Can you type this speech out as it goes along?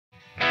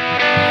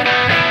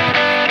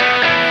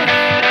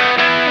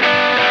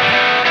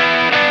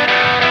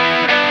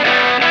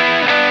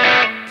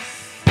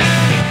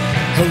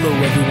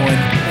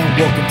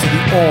welcome to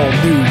the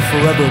all-new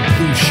Forever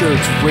Blue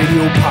Shirts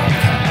radio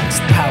podcast,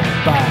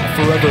 powered by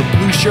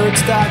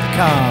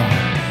ForeverBlueShirts.com.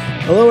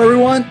 Hello,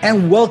 everyone,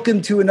 and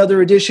welcome to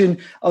another edition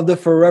of the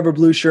Forever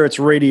Blue Shirts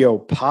radio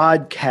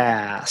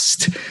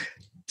podcast.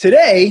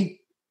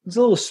 Today is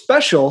a little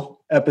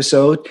special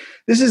episode.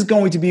 This is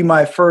going to be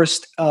my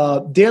first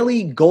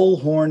daily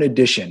Goalhorn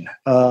edition.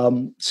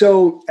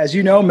 So, as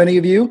you know, many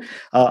of you,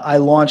 I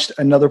launched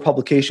another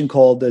publication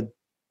called the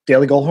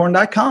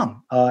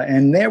DailyGoalhorn.com.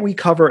 And there we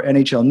cover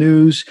NHL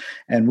news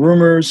and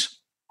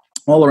rumors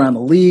all around the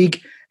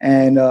league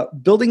and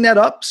building that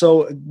up.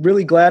 So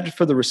really glad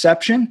for the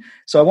reception.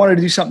 So I wanted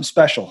to do something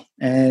special.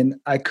 And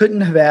I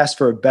couldn't have asked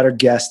for a better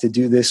guest to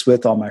do this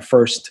with on my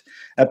first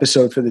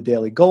episode for the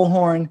Daily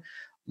Goalhorn.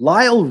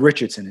 Lyle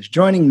Richardson is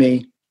joining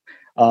me.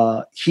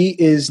 He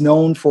is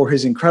known for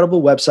his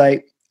incredible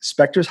website,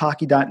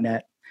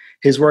 SpectorsHockey.net.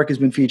 His work has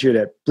been featured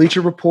at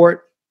Bleacher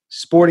Report,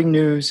 Sporting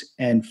News,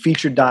 and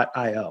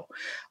Featured.io.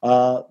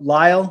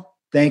 Lyle,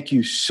 thank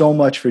you so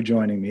much for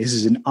joining me. This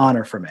is an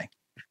honor for me.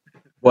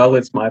 Well,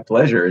 it's my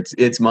pleasure.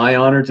 It's my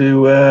honor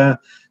to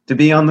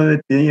be on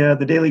the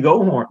Daily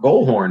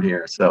Goalhorn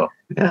here. So,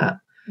 yeah.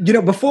 You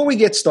know, before we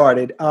get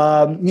started,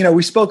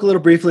 we spoke a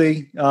little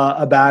briefly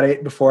about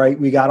it before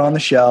we got on the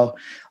show.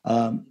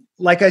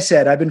 Like I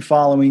said, I've been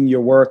following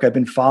your work. I've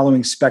been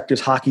following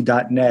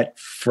SpectorsHockey.net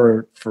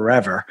for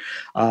forever.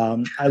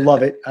 I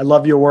love it. I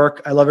love your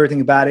work. I love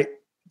everything about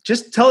it.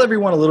 Just tell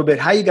everyone a little bit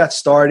how you got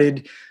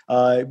started.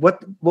 What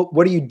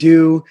do you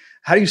do?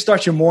 How do you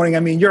start your morning? I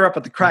mean, you're up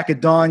at the crack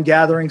of dawn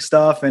gathering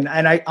stuff. And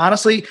I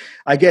honestly,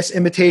 I guess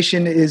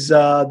imitation is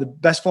the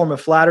best form of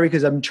flattery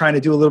because I'm trying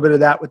to do a little bit of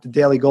that with the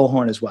Daily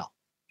Goalhorn as well.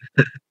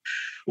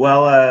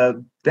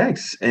 Well,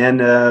 thanks. And,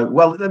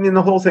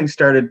 the whole thing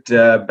started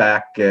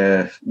back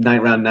around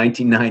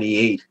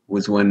 1998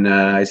 was when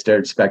I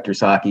started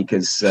Spectors Hockey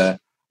because at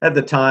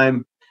the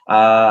time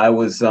I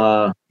used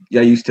to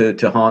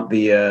haunt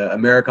the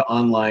America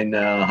Online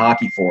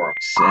hockey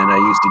forums, and I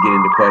used to get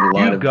into quite a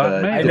lot of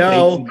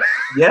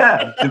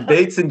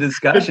debates and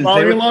discussions.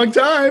 Following a long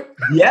time.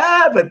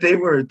 Yeah, but it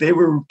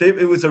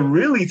was a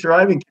really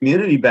thriving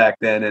community back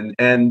then,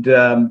 and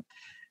the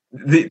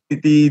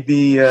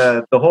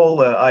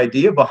whole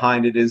idea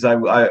behind it is I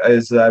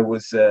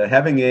was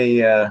having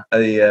a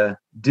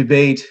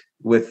debate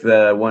with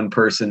one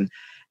person,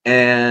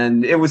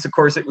 and it was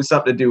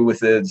something to do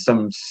with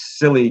some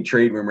silly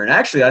trade rumor. And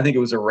actually, I think it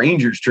was a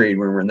Rangers trade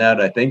rumor. Now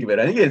that I think of it,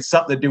 I think it had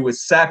something to do with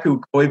Saku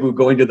Koivu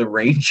going to the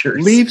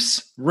Rangers.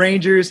 Leafs,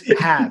 Rangers,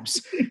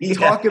 Habs. Yeah.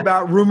 Talk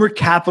about rumor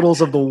capitals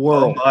of the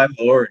world. Oh my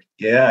Lord!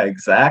 Yeah,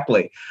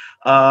 exactly.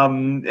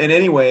 And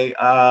anyway,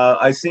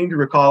 I seem to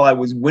recall I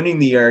was winning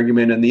the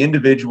argument, and the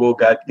individual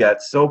got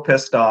so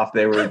pissed off.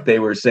 They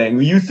were saying,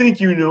 well, "You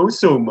think you know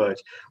so much?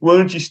 Why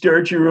don't you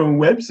start your own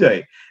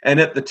website?" And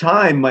at the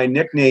time, my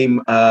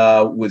nickname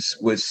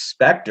was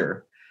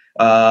Spectre,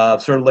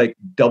 sort of like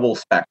Double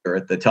Spectre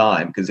at the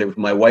time, because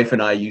my wife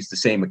and I used the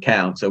same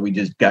account, so we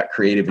just got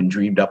creative and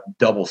dreamed up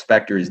Double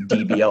Spectre as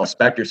DBL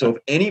Spectre. So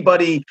if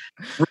anybody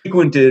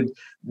frequented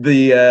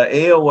the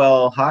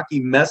AOL hockey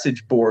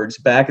message boards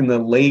back in the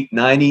late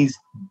 90s,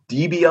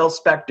 DBL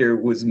Spectre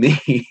was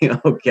me,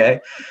 okay?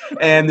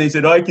 And they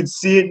said, I can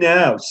see it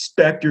now,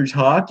 Spectors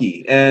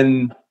Hockey.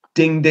 And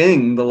ding,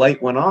 ding, the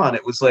light went on.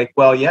 It was like,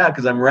 well, yeah,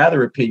 because I'm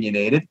rather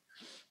opinionated.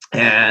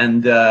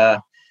 And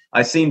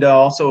I seem to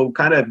also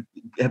kind of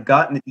have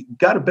got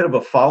a bit of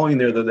a following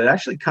there that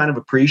actually kind of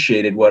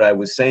appreciated what I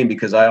was saying,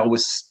 because I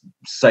always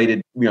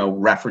cited,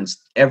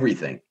 referenced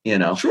everything,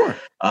 Sure.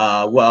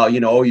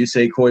 You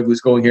say Koivu was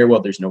going here.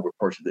 Well, there's no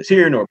reports of this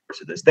here, no reports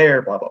of this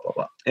there, blah, blah, blah,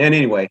 blah. And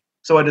anyway,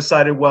 so I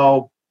decided,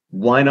 well,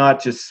 why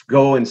not just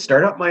go and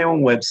start up my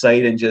own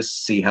website and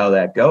just see how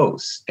that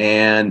goes?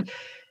 And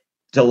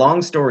to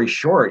long story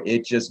short,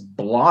 it just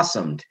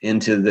blossomed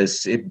into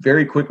this. It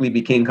very quickly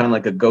became kind of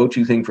like a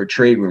go-to thing for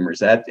trade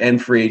rumors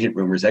and free agent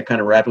rumors. That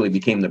kind of rapidly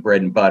became the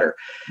bread and butter.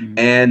 Mm-hmm.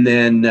 And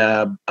then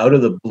out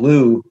of the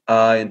blue,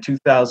 in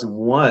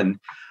 2001,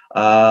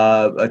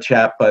 a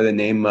chap by the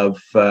name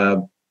of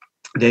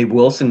Dave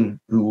Wilson,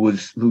 who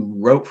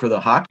wrote for the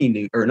hockey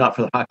news, or not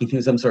for the hockey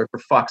news, I'm sorry, for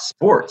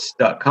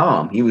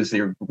FoxSports.com. He was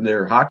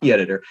their hockey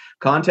editor,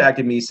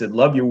 contacted me, said,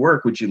 love your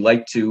work. Would you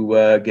like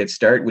to get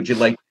started? Would you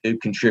like to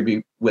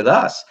contribute with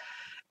us?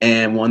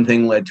 And one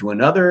thing led to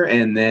another,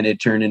 and then it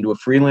turned into a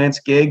freelance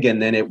gig,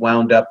 and then it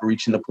wound up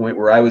reaching the point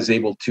where I was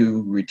able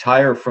to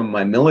retire from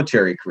my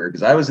military career,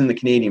 because I was in the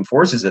Canadian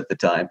Forces at the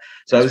time.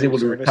 So I was able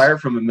to retire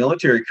from a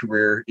military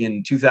career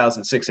in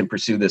 2006 and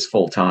pursue this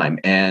full time.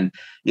 And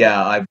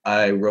yeah,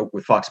 I wrote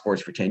with Fox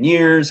Sports for 10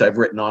 years. I've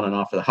written on and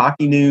off of the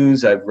hockey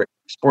news. I've written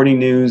Sporting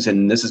News,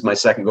 and this is my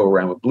second go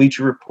around with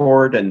Bleacher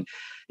Report. And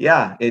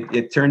yeah,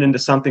 it turned into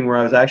something where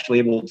I was actually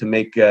able to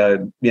make,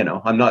 I'm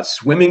not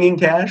swimming in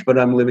cash, but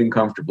I'm living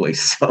comfortably.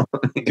 So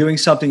doing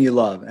something you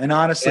love. And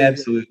honestly,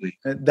 absolutely,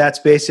 that's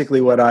basically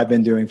what I've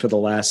been doing for the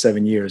last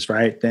 7 years.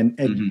 Right. And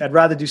mm-hmm. I'd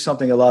rather do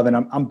something I love. And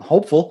I'm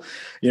hopeful,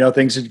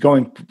 things are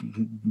going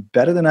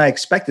better than I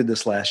expected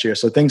this last year.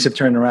 So things have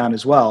turned around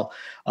as well.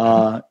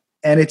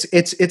 and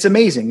it's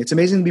amazing. It's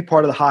amazing to be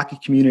part of the hockey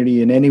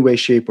community in any way,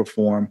 shape, or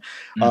form.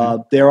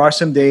 There are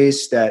some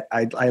days that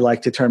I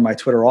like to turn my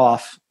Twitter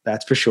off.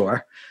 That's for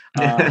sure.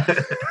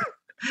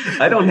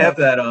 I don't have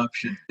that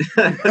option.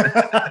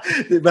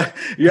 But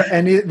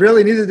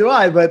really neither do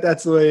I, but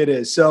that's the way it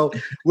is. So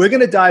we're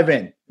going to dive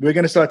in. We're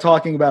going to start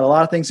talking about a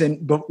lot of things,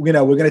 but we're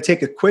going to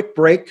take a quick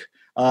break.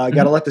 I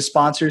got to let the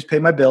sponsors pay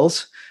my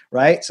bills,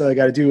 right? So I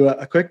got to do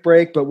a quick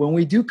break. But when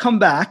we do come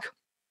back,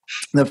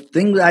 the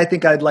thing that I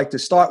think I'd like to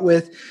start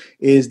with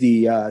is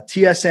the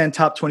TSN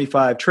Top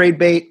 25 Trade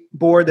Bait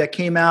board that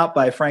came out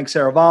by Frank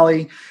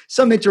Seravalli.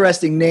 Some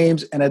interesting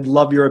names, and I'd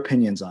love your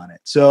opinions on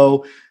it.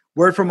 So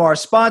word from our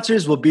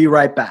sponsors. We'll be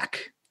right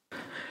back.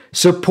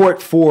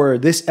 Support for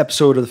this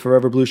episode of the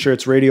Forever Blue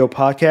Shirts radio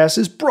podcast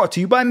is brought to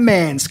you by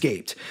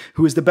Manscaped,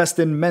 who is the best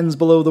in men's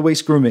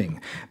below-the-waist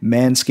grooming.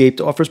 Manscaped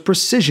offers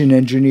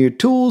precision-engineered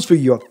tools for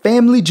your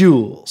family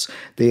jewels.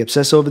 They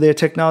obsess over their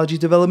technology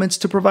developments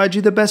to provide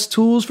you the best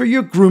tools for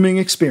your grooming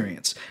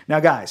experience.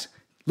 Now, guys,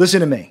 listen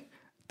to me.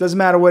 Doesn't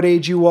matter what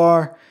age you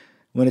are.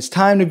 When it's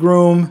time to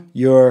groom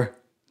your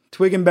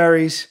twig and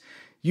berries,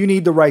 you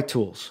need the right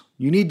tools.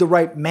 You need the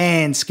right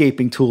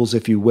manscaping tools,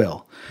 if you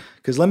will.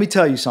 Because let me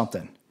tell you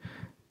something.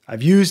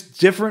 I've used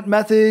different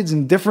methods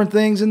and different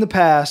things in the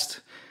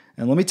past.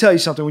 And let me tell you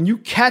something. When you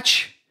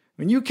catch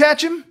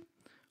them,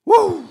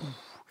 woo,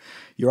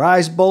 your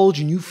eyes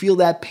bulge and you feel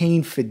that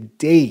pain for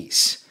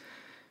days.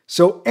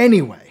 So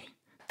anyway,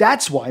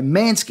 that's why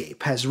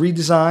Manscaped has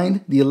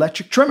redesigned the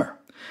electric trimmer.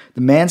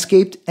 The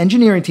Manscaped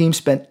engineering team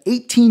spent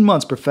 18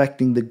 months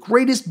perfecting the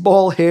greatest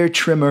ball hair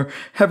trimmer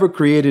ever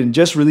created and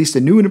just released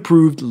a new and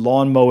improved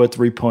Lawnmower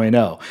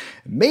 3.0.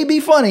 It may be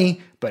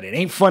funny, but it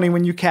ain't funny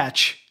when you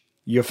catch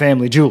your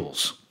family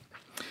jewels.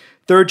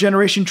 Third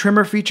generation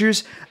trimmer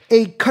features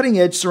a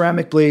cutting-edge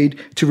ceramic blade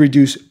to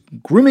reduce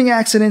grooming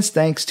accidents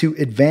thanks to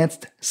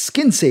advanced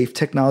skin-safe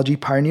technology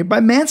pioneered by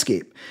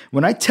Manscaped.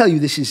 When I tell you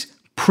this is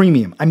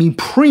premium, I mean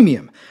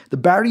premium. The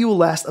battery will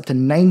last up to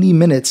 90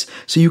 minutes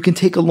so you can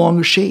take a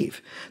longer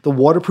shave. The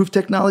waterproof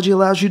technology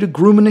allows you to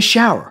groom in the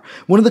shower.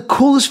 One of the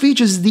coolest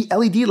features is the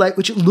LED light,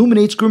 which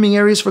illuminates grooming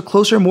areas for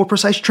closer and more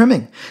precise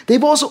trimming.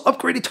 They've also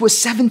upgraded to a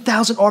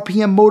 7,000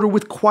 RPM motor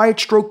with quiet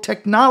stroke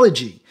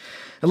technology.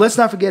 And let's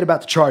not forget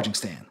about the charging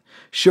stand.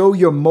 Show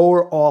your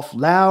mower off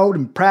loud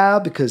and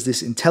proud because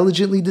this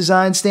intelligently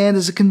designed stand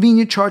is a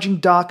convenient charging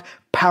dock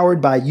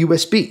powered by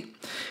USB.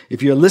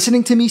 If you're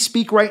listening to me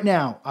speak right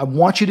now, I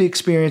want you to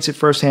experience it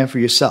firsthand for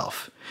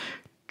yourself.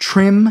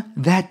 Trim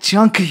that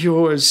junk of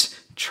yours.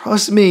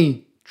 Trust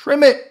me,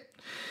 trim it.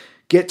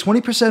 Get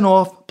 20%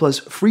 off plus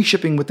free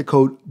shipping with the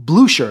code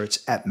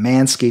BLUESHIRTS at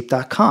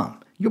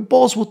manscaped.com. Your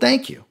balls will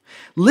thank you.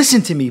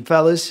 Listen to me,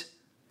 fellas.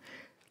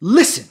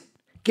 Listen.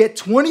 Get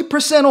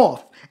 20%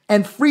 off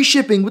and free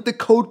shipping with the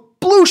code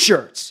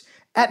BLUESHIRTS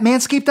at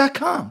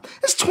manscaped.com.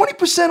 That's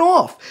 20%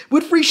 off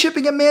with free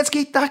shipping at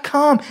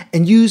manscaped.com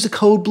and use the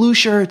code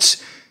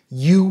BLUESHIRTS.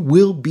 You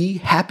will be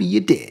happy you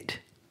did.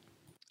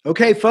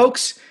 Okay,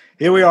 folks,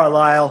 here we are,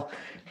 Lyle.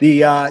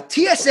 The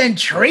TSN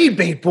Trade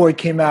Bait board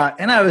came out,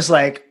 and I was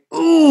like,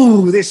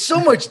 ooh, there's so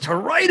much to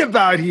write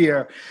about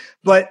here.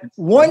 But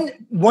one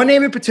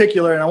name in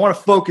particular, and I want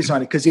to focus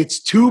on it because it's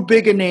too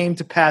big a name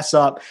to pass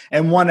up,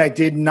 and one I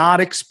did not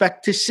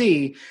expect to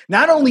see,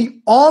 not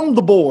only on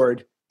the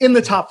board, in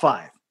the top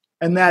 5.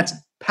 And that's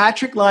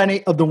Patrik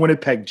Laine of the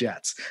Winnipeg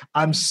Jets.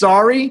 I'm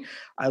sorry.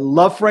 I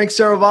love Frank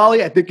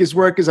Seravalli. I think his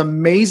work is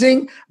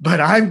amazing,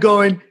 but I'm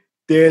going,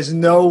 there's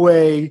no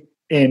way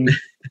in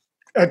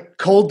a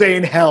cold day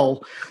in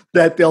hell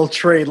that they'll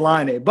trade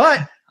Laine.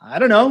 But I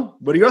don't know.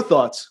 What are your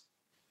thoughts?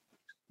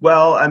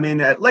 Well, I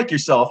mean, like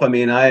yourself, I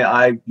mean, I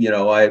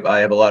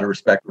have a lot of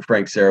respect for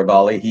Frank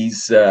Seravalli.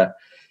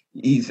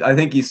 I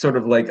think he's sort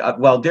of like,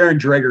 Darren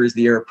Dreger is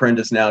the heir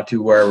apprentice now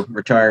to our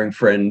retiring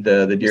friend,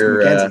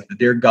 the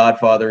dear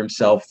godfather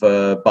himself,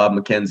 Bob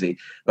McKenzie.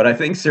 But I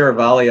think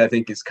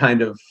Seravalli, is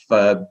kind of,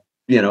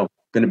 going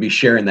to be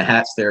sharing the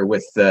hats there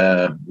with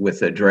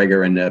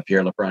Dreger and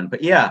Pierre LeBrun.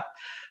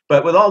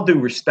 But with all due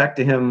respect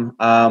to him,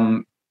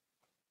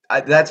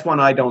 that's one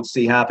I don't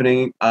see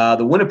happening.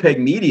 The Winnipeg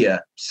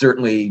media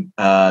certainly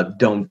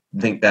don't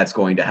think that's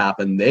going to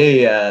happen.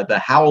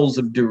 The howls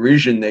of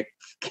derision that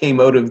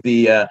came out of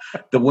the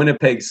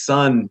Winnipeg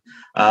Sun,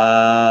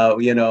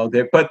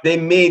 but they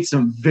made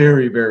some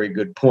very, very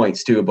good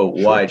points too about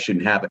why it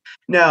shouldn't happen.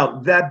 Now,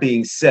 that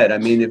being said, I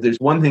mean, if there's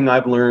one thing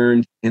I've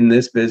learned in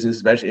this business,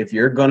 especially if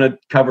you're going to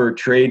cover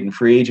trade and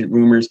free agent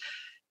rumors,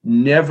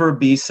 never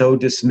be so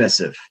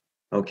dismissive.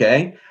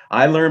 Okay.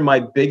 I learned my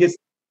biggest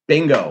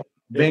bingo.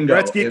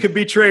 Gretzky could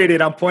be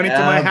traded. I'm pointing to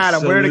my hat.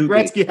 I'm wearing a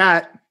Gretzky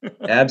hat.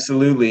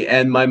 Absolutely.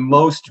 And my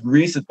most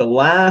recent, the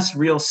last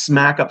real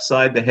smack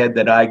upside the head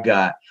that I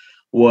got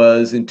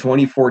was in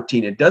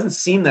 2014. It doesn't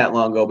seem that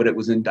long ago, but it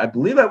was I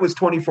believe that was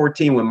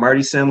 2014 when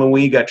Marty St.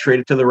 Louis got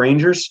traded to the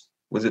Rangers.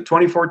 Was it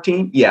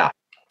 2014? Yeah.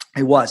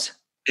 It was.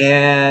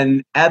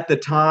 And at the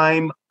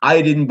time,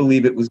 I didn't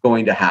believe it was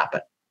going to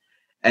happen.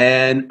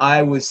 And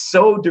I was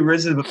so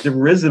derisive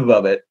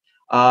of it.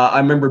 I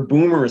remember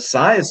Boomer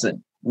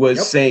Esiason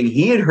was saying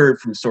he had heard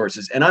from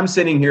sources. And I'm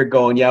sitting here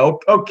going, yeah,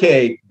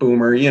 okay,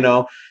 Boomer,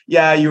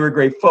 yeah, you were a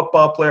great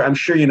football player. I'm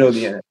sure you know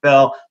the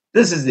NFL.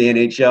 This is the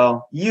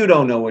NHL. You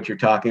don't know what you're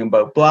talking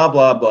about, blah,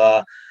 blah,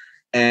 blah.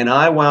 And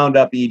I wound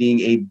up eating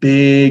a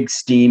big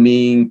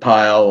steaming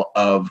pile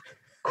of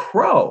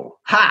crow.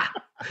 Ha!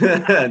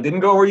 Didn't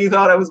go where you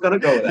thought I was going to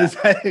go with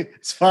that.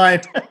 It's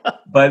fine.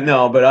 But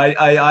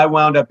I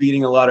wound up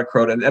eating a lot of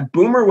crow. And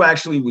Boomer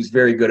actually was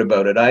very good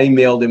about it. I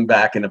emailed him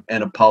back and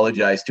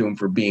apologized to him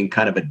for being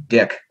kind of a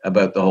dick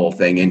about the whole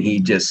thing. And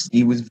he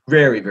was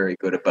very, very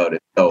good about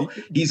it. So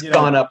he's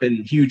gone up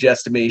in huge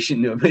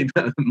estimation in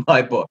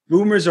my book.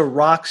 Boomer's a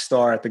rock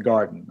star at the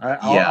Garden.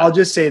 I'll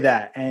just say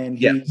that. And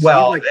he's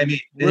like,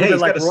 he's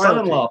got a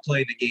son-in-law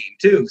playing the game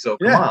too. So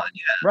come on.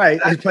 Yeah, right.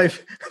 Exactly.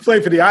 He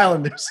play for the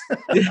Islanders.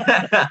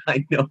 Yeah,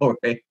 I know,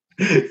 right?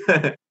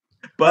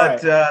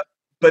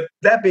 But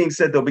that being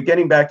said, though, but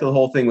getting back to the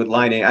whole thing with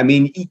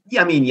Laine,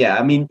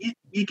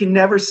 you can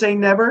never say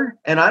never,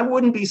 and I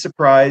wouldn't be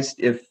surprised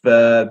if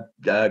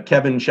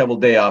Kevin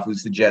Cheveldayoff,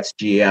 who's the Jets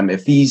GM,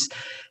 if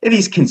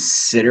he's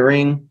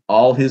considering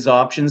all his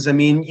options. I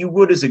mean, you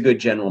would as a good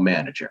general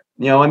manager.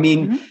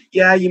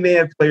 Yeah, you may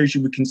have players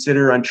you would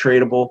consider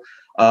untradeable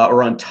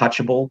or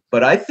untouchable,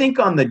 but I think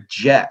on the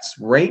Jets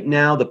right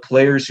now, the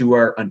players who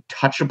are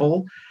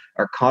untouchable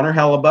are Connor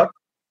Hellebuck,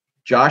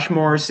 Josh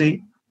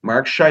Morrissey,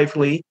 Mark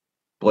Scheifele,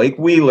 Blake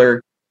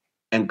Wheeler,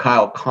 and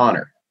Kyle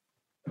Connor.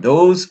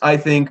 Those, I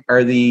think,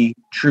 are the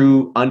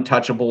true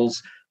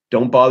untouchables.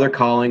 Don't bother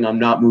calling. I'm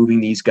not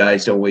moving these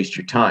guys. Don't waste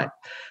your time.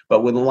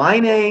 But with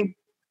Laine,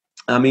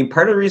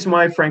 part of the reason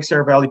why Frank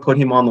Seravalli put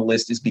him on the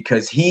list is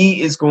because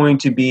he is going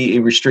to be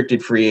a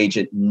restricted free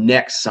agent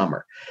next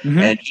summer. Mm-hmm.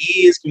 And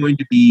he is going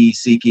to be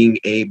seeking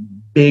a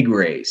big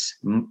raise,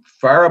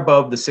 far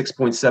above the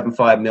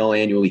 $6.75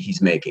 million annually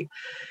he's making.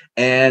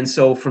 And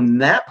so from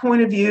that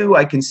point of view,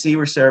 I can see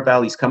where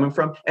Seravalli's coming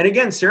from. And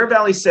again,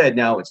 Seravalli said,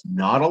 now it's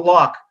not a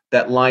lock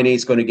that Laine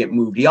is going to get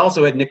moved. He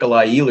also had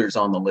Nikolai Ehlers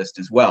on the list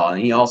as well.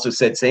 And he also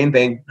said, same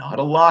thing, not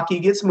a lock he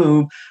gets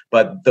moved,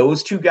 but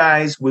those two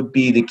guys would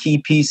be the key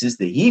pieces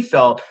that he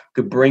felt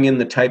could bring in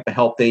the type of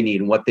help they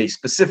need. And what they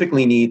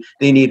specifically need,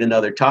 they need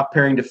another top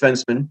pairing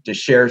defenseman to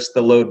share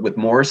the load with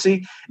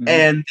Morrissey. Mm-hmm.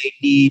 And they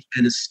need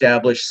an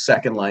established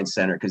second line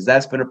center, because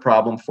that's been a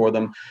problem for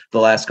them the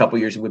last couple of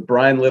years, with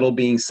Brian Little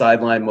being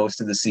sidelined most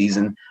of the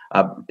season.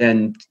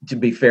 And to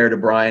be fair to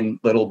Brian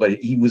Little, but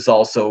he was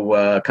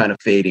also kind of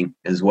fading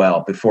as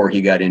well before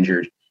he got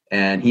injured,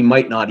 and he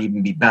might not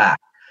even be back.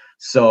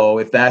 So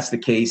if that's the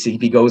case,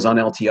 if he goes on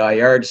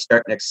LTIR to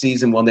start next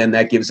season, well, then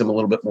that gives him a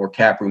little bit more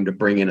cap room to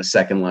bring in a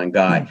second line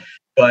guy. Mm-hmm.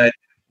 But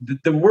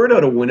the word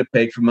out of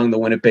Winnipeg, from among the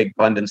Winnipeg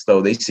pundits,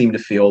 though, they seem to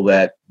feel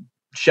that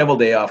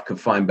Cheveldayoff could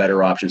find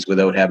better options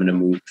without having to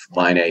move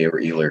Laine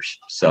or Ehlers.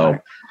 So,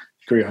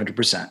 agree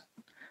 100%.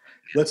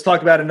 Let's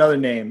talk about another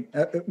name.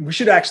 We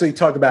should actually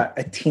talk about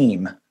a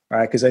team,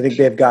 right? Because I think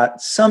they've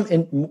got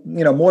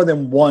more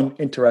than one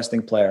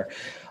interesting player.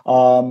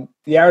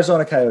 The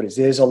Arizona Coyotes.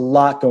 There's a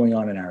lot going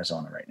on in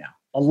Arizona right now.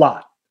 A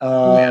lot.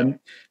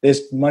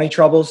 There's money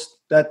troubles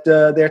that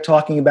they're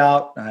talking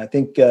about. I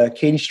think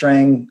Katie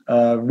Strang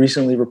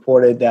recently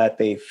reported that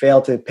they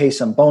failed to pay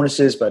some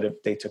bonuses, but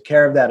if they took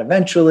care of that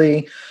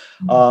eventually.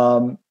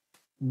 One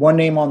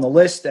name on the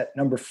list at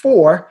number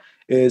 4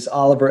 is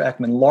Oliver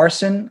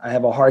Ekman-Larsson. I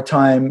have a hard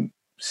time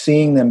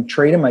seeing them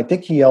trade him. I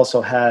think he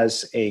also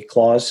has a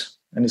clause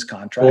in his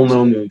contract. Full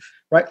no move.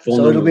 Right.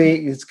 So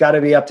it's got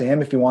to be up to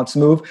him if he wants to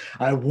move.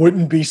 I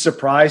wouldn't be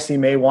surprised he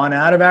may want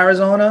out of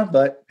Arizona,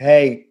 but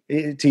hey,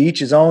 to each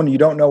his own. You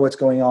don't know what's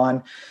going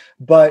on.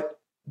 But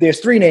there's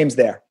 3 names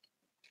there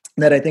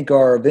that I think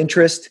are of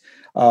interest.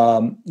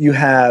 You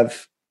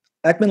have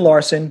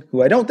Ekman-Larsson,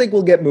 who I don't think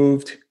will get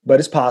moved,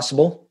 but it's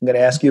possible. I'm going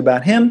to ask you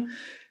about him.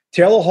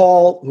 Taylor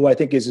Hall, who I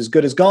think is as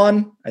good as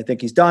gone. I think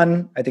he's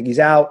done. I think he's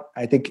out.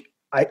 I think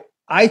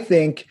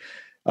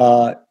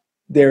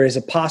there is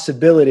a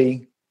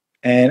possibility,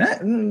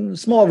 and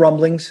small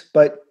rumblings,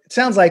 but it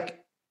sounds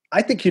like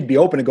I think he'd be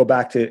open to go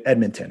back to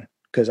Edmonton,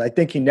 because I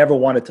think he never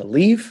wanted to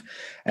leave.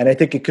 And I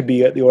think it could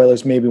be the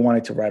Oilers maybe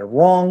wanting to right a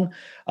wrong.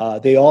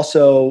 They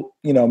also,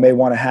 may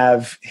want to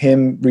have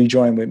him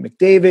rejoin with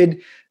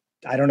McDavid.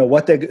 I don't know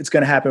what it's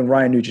going to happen with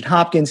Ryan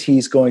Nugent-Hopkins.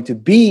 He's going to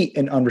be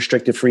an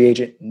unrestricted free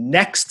agent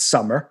next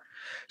summer.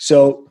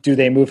 So do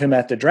they move him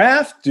at the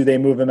draft? Do they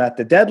move him at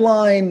the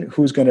deadline?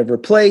 Who's going to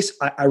replace?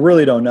 I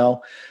really don't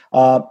know.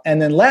 And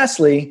then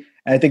lastly,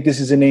 and I think this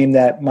is a name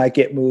that might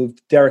get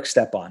moved, Derek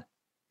Stepan.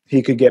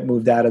 He could get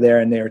moved out of there,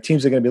 and their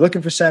teams are going to be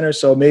looking for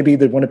centers. So maybe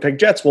the Winnipeg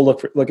Jets will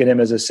look at him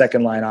as a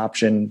second line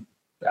option.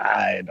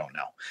 I don't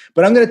know.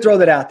 But I'm going to throw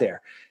that out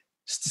there.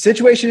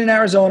 Situation in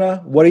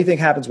Arizona, what do you think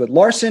happens with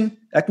Larsson,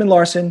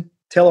 Ekman-Larsson,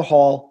 Taylor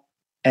Hall,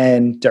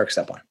 and Derek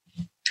Stepan?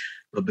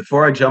 But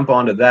before I jump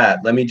onto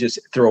that, let me just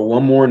throw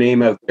one more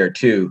name out there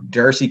too.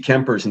 Darcy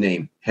Kemper's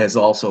name has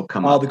also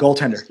come up. Oh, the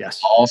goaltender,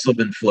 yes. Also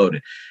been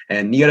floated.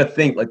 And you got to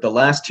think, like the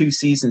last 2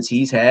 seasons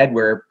he's had,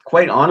 where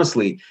quite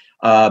honestly,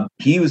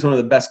 he was one of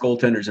the best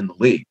goaltenders in the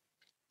league.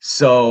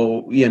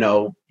 So,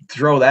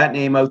 throw that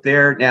name out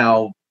there.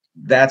 Now,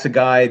 that's a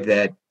guy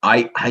that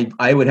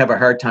I would have a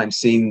hard time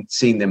seeing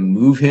them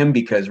move him,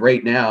 because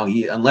right now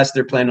unless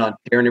they're planning on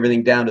tearing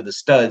everything down to the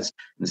studs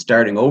and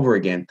starting over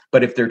again.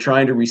 But if they're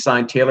trying to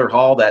re-sign Taylor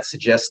Hall, that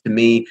suggests to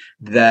me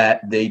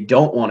that they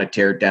don't want to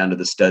tear it down to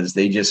the studs.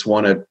 They just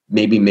want to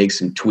maybe make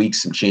some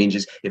tweaks, some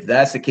changes. If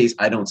that's the case,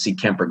 I don't see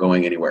Kemper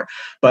going anywhere.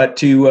 But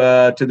to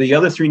the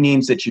other three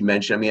names that you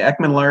mentioned, I mean,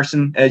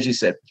 Ekman-Larsson, as you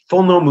said,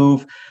 full no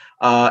move.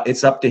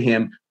 It's up to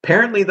him.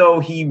 Apparently, though,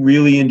 he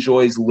really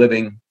enjoys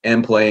living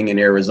and playing in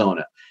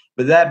Arizona.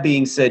 But that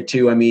being said,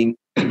 too, I mean,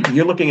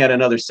 you're looking at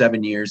another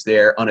 7 years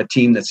there on a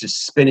team that's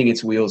just spinning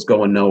its wheels,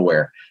 going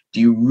nowhere. Do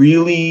you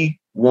really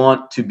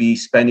want to be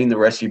spending the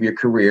rest of your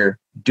career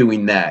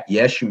doing that?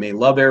 Yes, you may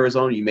love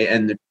Arizona. You may,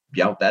 and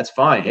that's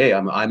fine. Hey,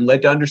 I'm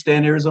led to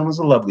understand Arizona's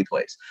a lovely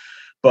place.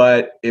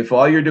 But if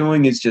all you're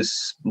doing is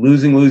just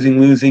losing,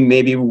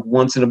 maybe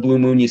once in a blue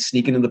moon you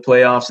sneak into the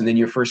playoffs and then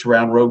your first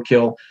round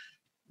roadkill,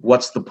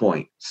 what's the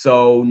point?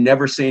 So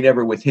never say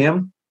never with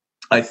him.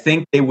 I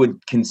think they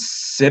would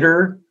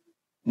consider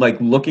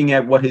looking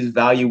at what his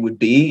value would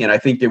be, and I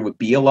think there would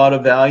be a lot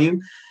of value.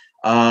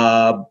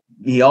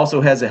 He also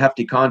has a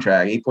hefty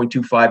contract,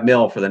 $8.25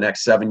 million for the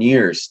next 7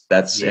 years.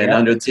 That's a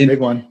big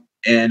one.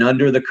 And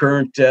under the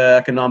current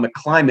economic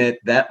climate,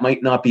 that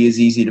might not be as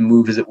easy to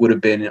move as it would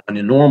have been in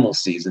a normal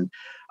season.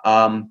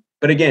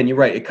 But again, you're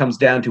right. It comes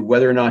down to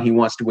whether or not he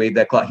wants to waive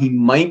that clause. He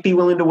might be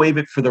willing to waive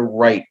it for the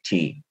right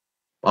team.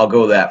 I'll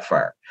go that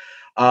far.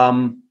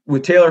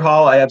 With Taylor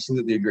Hall, I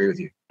absolutely agree with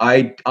you.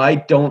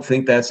 I don't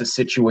think that's a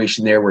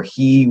situation there where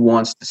he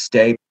wants to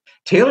stay.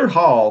 Taylor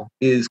Hall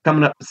is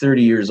coming up to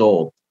 30 years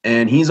old,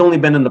 and he's only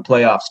been in the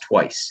playoffs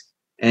twice,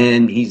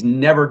 and he's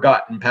never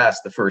gotten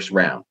past the first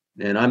round.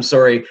 And I'm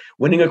sorry,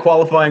 winning a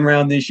qualifying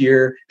round this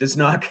year does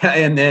not count,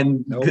 and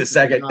then the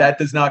second, that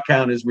does not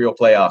count as real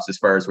playoffs as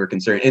far as we're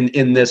concerned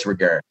in this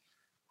regard.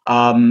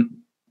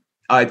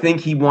 I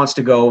think he wants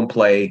to go and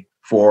play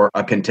for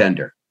a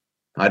contender.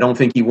 I don't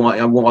think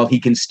he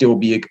can still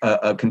be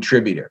a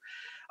contributor.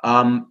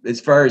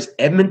 As far as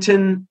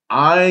Edmonton,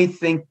 I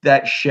think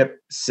that ship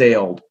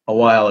sailed a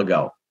while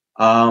ago.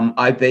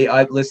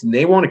 Listen,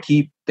 they want to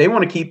keep the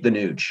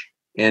Nuge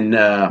in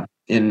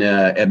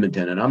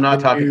Edmonton, and I'm not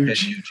talking Ted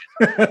Nugent.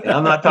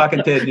 I'm not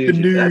talking Ted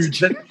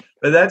Nugent.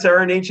 That's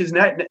RNH's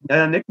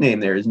nickname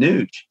there is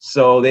Nuge.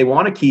 So they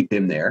want to keep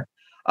him there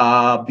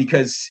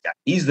because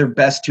he's their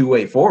best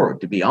two-way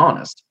forward, to be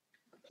honest.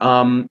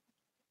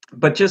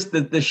 But just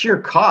the sheer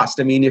cost.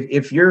 I mean,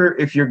 if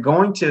you're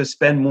going to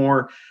spend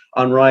more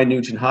on Ryan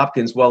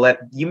Nugent-Hopkins, well, that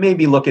you may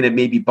be looking at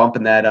maybe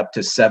bumping that up to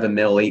 $7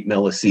 million, $8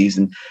 million a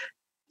season.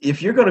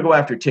 If you're going to go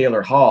after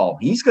Taylor Hall,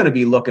 he's going to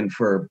be looking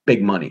for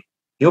big money.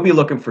 He'll be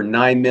looking for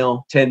 $9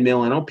 million, $10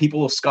 million. I know people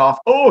will scoff.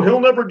 Oh,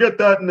 he'll never get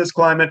that in this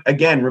climate.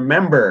 Again,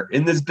 remember,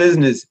 in this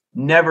business,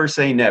 never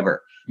say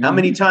never. How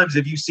many times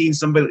have you seen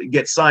somebody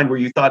get signed where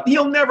you thought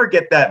he'll never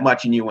get that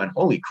much, and you went,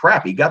 "Holy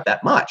crap, he got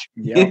that much!"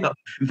 Yeah.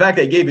 In fact,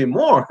 they gave him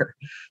more.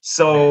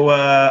 So,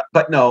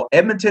 but no,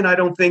 Edmonton. I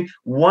don't think.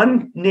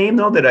 One name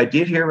though that I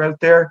did hear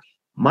out there,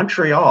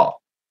 Montreal.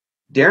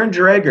 Darren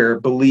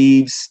Dreger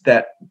believes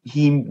that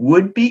he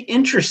would be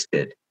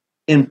interested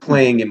in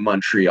playing in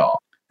Montreal.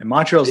 And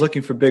Montreal's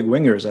looking for big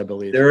wingers, I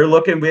believe. They're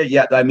looking,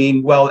 I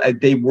mean,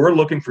 they were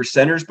looking for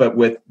centers, but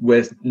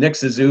with Nick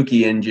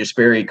Suzuki and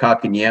Jesperi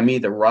Kotkaniemi,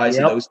 the rise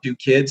of those two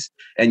kids,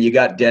 and you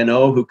got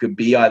Deno, who could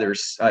be either,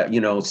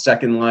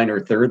 second line or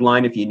third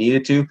line if you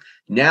needed to.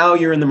 Now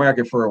you're in the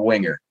market for a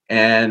winger.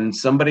 And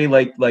somebody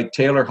like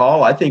Taylor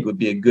Hall, I think, would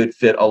be a good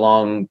fit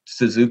along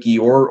Suzuki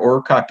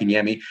or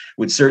Kotkaniemi,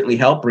 would certainly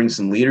help bring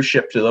some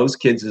leadership to those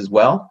kids as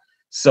well.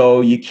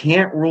 So you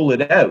can't rule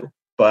it out,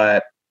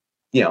 but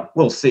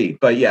we'll see.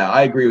 But yeah,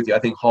 I agree with you. I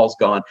think Hall's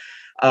gone.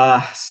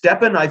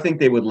 Stepan, I think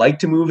they would like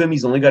to move him.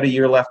 He's only got a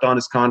year left on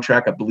his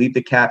contract. I believe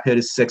the cap hit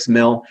is $6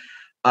 million.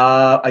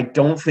 I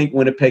don't think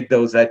Winnipeg,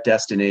 though, is that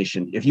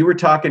destination. If you were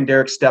talking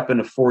Derek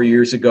Stepan 4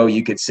 years ago,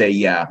 you could say,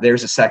 yeah,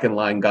 there's a second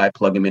line guy,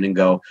 plug him in and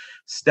go.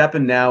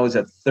 Stepan now is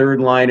a third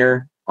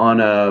liner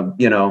on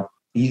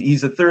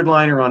he's a third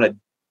liner on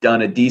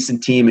a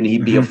decent team, and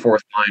he'd be a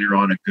fourth liner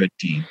on a good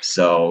team.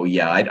 So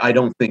yeah, I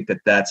don't think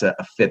that's a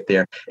fit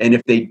there. And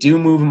if they do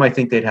move him, I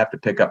think they'd have to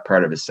pick up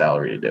part of his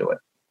salary to do it.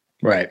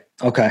 Right.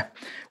 Okay.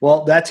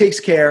 Well, that takes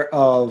care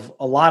of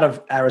a lot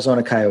of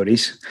Arizona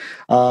Coyotes.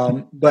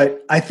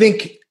 But I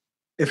think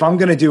if I'm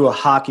going to do a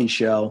hockey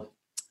show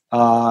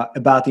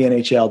about the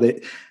NHL,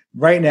 that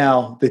right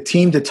now the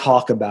team to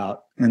talk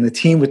about and the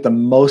team with the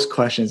most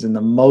questions and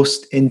the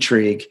most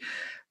intrigue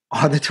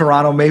are the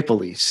Toronto Maple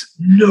Leafs.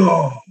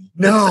 No.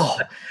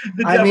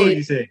 I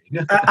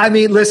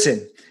mean,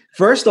 listen,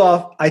 first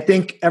off, I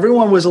think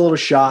everyone was a little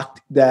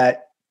shocked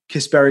that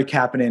Kasperi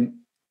Kapanen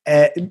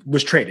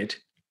was traded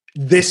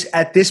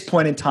at this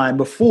point in time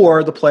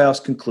before the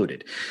playoffs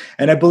concluded.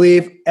 And I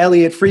believe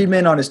Elliot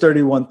Friedman on his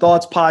 31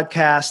 Thoughts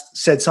podcast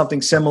said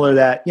something similar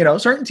that,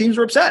 certain teams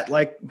were upset.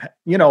 Like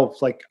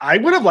I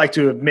would have liked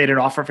to have made an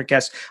offer for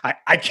Kes.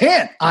 I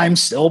can't. I'm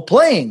still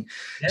playing.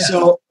 Yeah.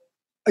 So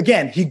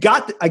again, he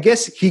got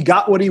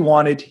what he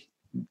wanted.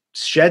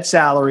 shed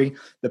salary.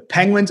 The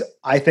Penguins,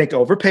 I think,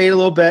 overpaid a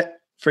little bit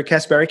for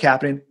Kasperi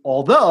Kapanen,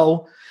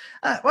 although,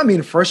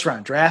 first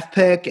round draft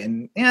pick.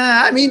 And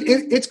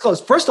it's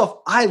close. First off,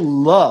 I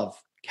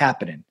love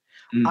Kapanen.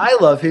 I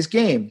love his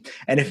game.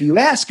 And if you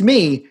ask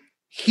me,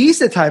 he's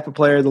the type of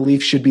player the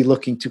Leafs should be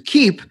looking to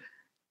keep.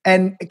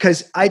 And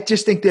because I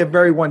just think they're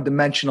very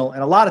one-dimensional.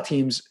 And a lot of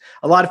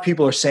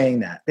people are saying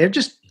that. They're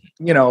just,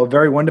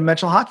 very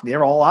one-dimensional hockey.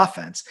 They're all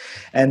offense.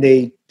 And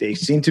they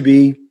seem to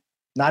be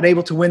not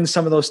able to win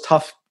some of those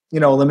tough,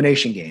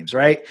 elimination games,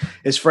 right?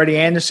 Is Freddie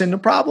Anderson the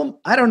problem?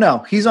 I don't know.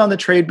 He's on the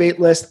trade bait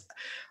list.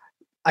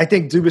 I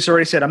think Dubas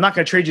already said, I'm not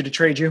going to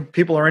trade you.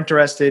 People are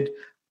interested.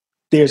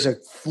 There's a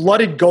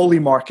flooded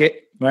goalie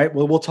market, right?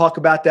 We'll talk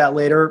about that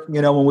later.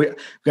 When we're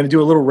going to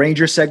do a little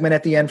Ranger segment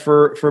at the end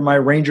for my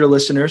Ranger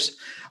listeners.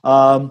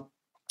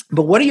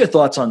 But what are your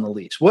thoughts on the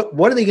Leafs? What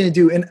are they going to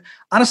do? And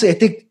honestly, I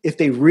think if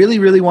they really,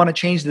 really want to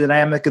change the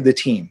dynamic of the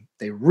team,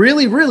 they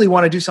really, really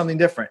want to do something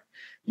different,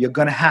 you're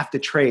going to have to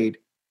trade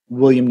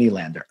William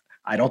Nylander.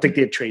 I don't think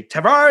they'd trade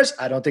Tavares.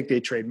 I don't think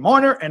they'd trade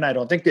Marner. And I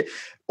don't think that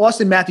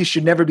Austin Matthews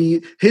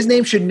his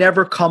name should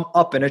never come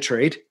up in a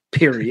trade,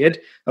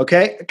 period.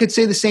 Okay. I could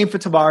say the same for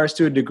Tavares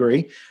to a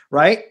degree,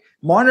 right?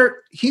 Marner,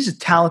 he's a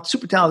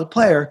super talented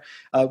player.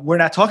 We're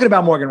not talking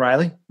about Morgan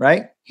Riley,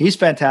 right? He's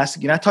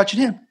fantastic. You're not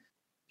touching him.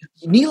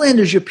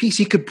 Nylander's your piece.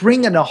 He could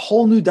bring in a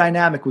whole new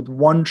dynamic with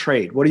one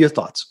trade. What are your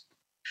thoughts?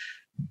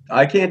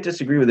 I can't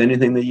disagree with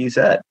anything that you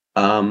said.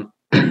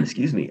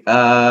 Excuse me.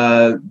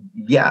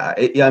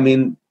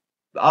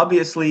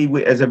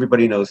 Obviously, as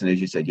everybody knows, and as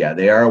you said,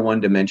 they are a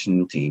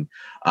one-dimensional team.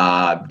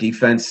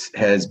 Defense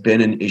has been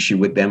an issue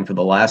with them for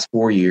the last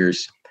 4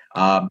 years.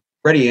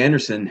 Freddie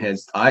Anderson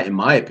in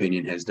my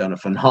opinion, has done a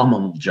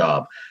phenomenal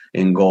job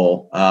in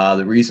goal.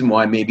 The reason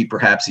why maybe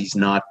perhaps he's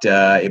not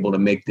able to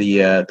make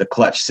the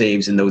clutch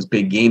saves in those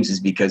big games is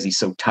because he's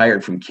so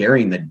tired from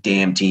carrying the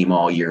damn team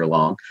all year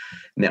long.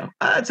 Now,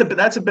 that's a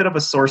bit of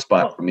a sore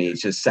spot for me.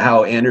 It's just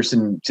how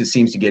Anderson just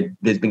seems to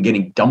has been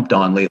getting dumped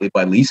on lately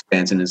by Leafs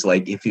fans, and it's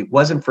like, if it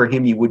wasn't for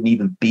him, you wouldn't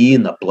even be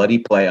in the bloody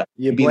playoffs.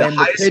 You'd be the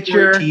highest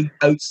scoring team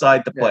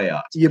outside the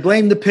playoffs. You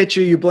blame the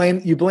pitcher. You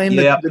blame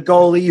the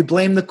goalie. You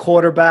blame the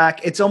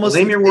quarterback. It's almost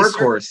blame your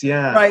workhorse.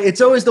 Yeah, right.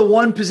 It's always the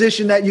one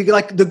position that you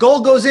like. The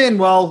goal goes in.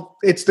 Well,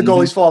 it's the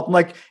goalie's fault. I'm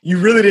like, you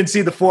really didn't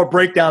see the 4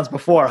 breakdowns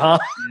before, huh?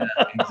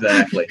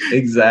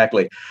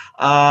 Exactly.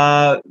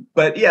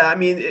 But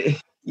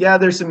yeah,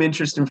 there's some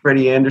interest in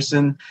Freddie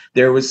Anderson.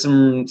 There was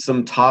some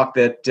talk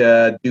that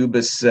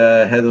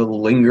Dubas had a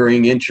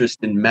lingering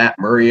interest in Matt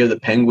Murray of the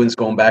Penguins,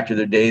 going back to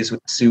their days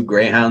with the Sioux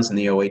Greyhounds in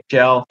the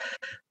OHL.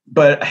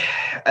 But,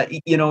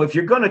 if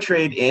you're going to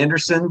trade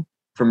Anderson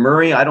for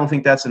Murray, I don't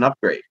think that's an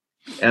upgrade.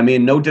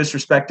 No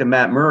disrespect to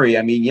Matt Murray.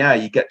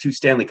 You got 2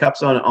 Stanley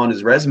Cups on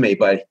his resume,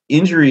 but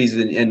injuries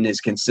and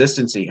his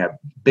consistency have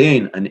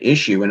been an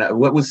issue. And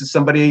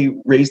somebody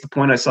raised the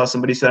point, I saw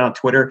somebody said on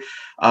Twitter,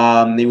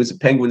 he was a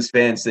Penguins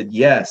fan, said,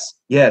 yes,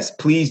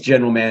 please,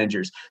 general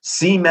managers,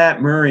 see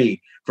Matt Murray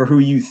for who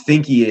you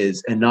think he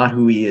is and not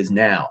who he is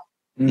now,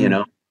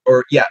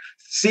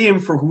 see him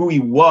for who he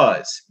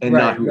was and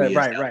not who he is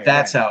now.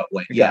 That's how it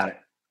went.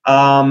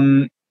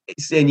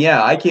 And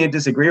I can't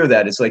disagree with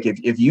that. It's like,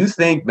 if you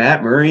think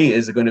Matt Murray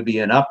is going to be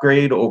an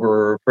upgrade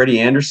over Freddie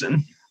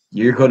Anderson,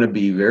 you're going to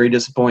be very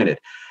disappointed.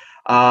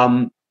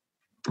 So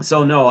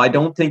no, I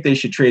don't think they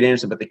should trade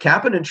Anderson, but the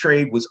Kapanen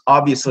trade was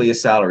obviously a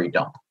salary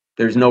dump.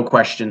 There's no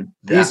question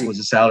that was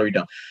a salary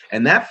dump.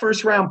 And that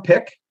first round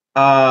pick,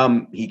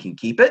 he can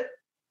keep it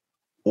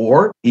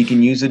or he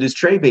can use it as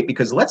trade bait,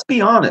 because let's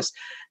be honest,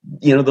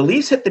 the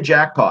Leafs hit the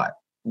jackpot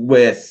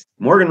with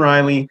Morgan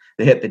Riley,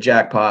 they hit the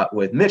jackpot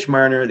with Mitch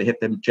Marner, they hit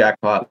the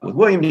jackpot with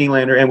William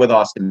Nylander, and with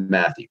Austin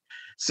Matthews.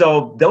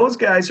 So those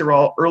guys are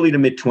all early to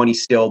mid-20s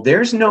still.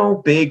 There's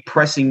no big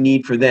pressing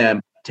need for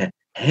them to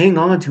hang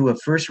on to a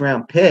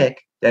first-round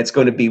pick that's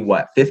going to be,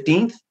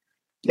 15th?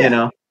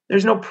 Yeah.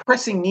 There's no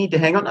pressing need to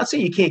hang on. I'm not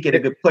saying you can't get a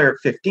good player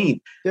at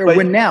 15th. They're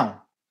win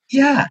now.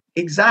 Yeah,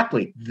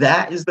 exactly.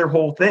 That is their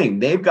whole thing.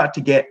 They've got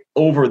to get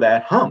over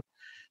that hump.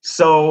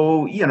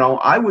 So,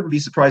 I wouldn't be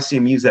surprised to see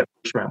him use that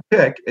first round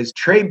pick as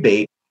trade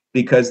bait,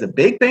 because the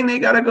big thing they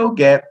got to go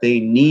get,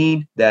 they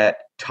need that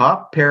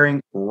top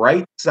pairing,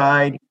 right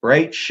side,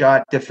 right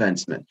shot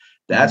defenseman.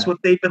 That's what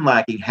they've been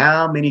lacking.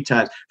 How many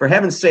times? For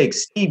heaven's sake,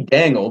 Steve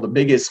Dangle, the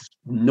biggest,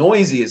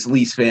 noisiest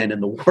Leafs fan in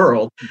the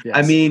world.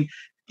 Yes.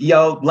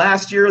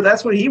 Last year,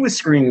 that's what he was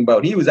screaming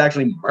about. He was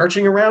actually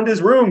marching around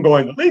his room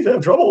going, the Leafs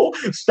have trouble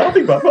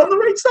stopping puck on the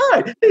right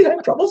side. They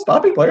have trouble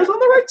stopping players on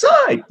the right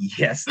side.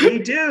 Yes, they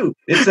do.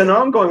 It's an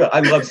ongoing. I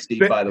love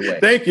Steve, by the way.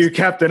 Thank you,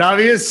 Captain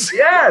Obvious.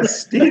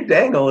 Yes, Steve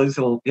Dangle is,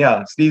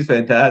 Steve's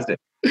fantastic.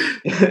 They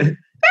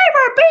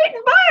were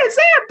beaten by a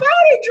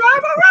Zamboni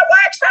driver who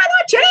works for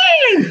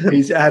the team.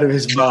 He's out of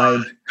his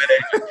mind.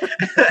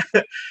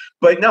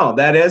 But no,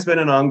 that has been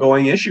an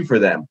ongoing issue for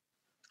them.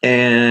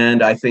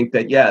 And I think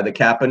that, the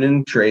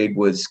Kapanen trade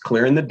was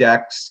clearing the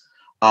decks.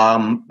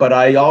 But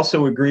I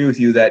also agree with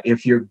you that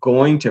if you're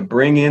going to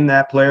bring in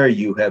that player,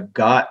 you have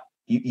got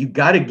you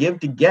got to give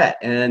to get,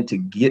 and to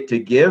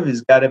give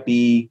has got to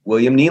be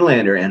William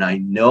Nylander. And I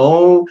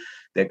know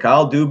that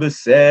Kyle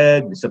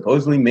Dubas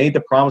supposedly made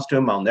the promise to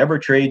him, I'll never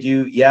trade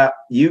you. Yeah,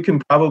 you can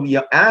probably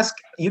ask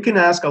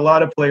a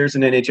lot of players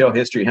in NHL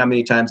history how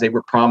many times they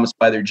were promised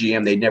by their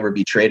GM they'd never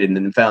be traded and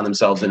then found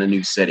themselves in a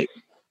new city.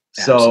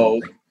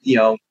 Absolutely.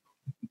 So,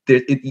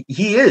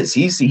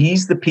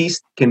 he's the piece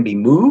that can be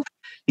moved.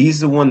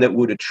 He's the one that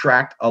would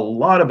attract a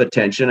lot of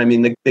attention. I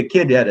mean, the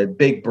kid had a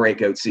big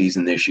breakout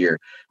season this year.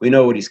 We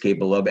know what he's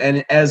capable of.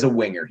 And as a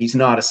winger, he's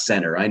not a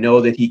center. I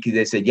know that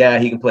they said, yeah,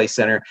 he can play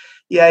center.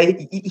 Yeah,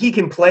 he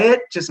can play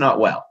it, just not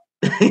well.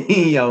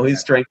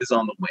 His strength is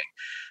on the wing.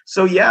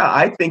 So, yeah,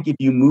 I think if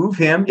you move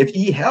him, if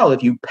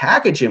you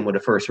package him with a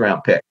first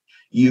round pick,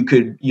 you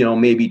could,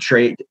 maybe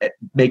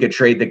make a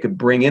trade that could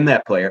bring in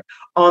that player.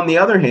 On the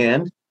other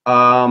hand,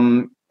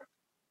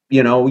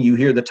 you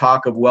hear the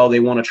talk of, well, they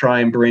want to try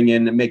and bring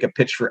in and make a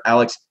pitch for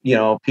Alex,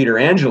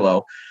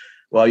 Pietrangelo.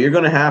 Well, you're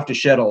going to have to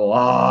shed a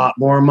lot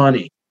more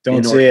money.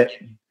 Don't see it.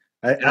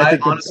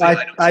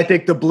 I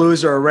think the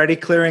Blues are already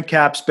clearing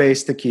cap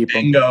space to keep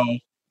him. Bingo.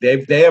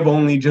 They have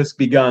only just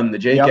begun. The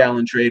Jake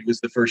Allen trade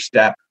was the first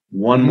step.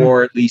 One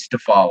more at least to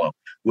follow.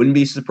 Wouldn't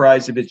be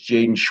surprised if it's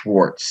Jaden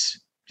Schwartz.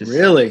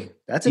 Really?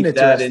 That's an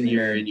interesting in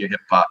your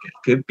hip pocket.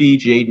 Could be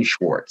Jaden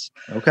Schwartz.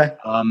 Okay.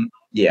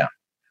 Yeah.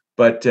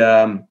 But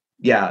that's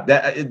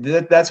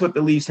what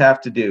the Leafs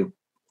have to do.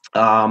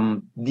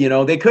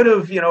 They could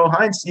have,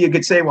 you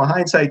could say, well,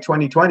 hindsight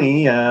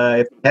 2020,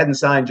 if they hadn't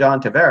signed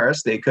John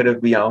Tavares, they could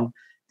have,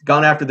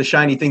 gone after the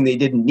shiny thing they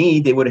didn't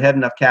need. They would have had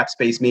enough cap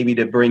space maybe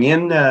to bring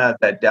in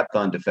that depth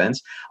on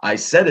defense. I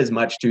said as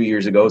much 2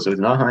 years ago, so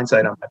it's not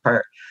hindsight on my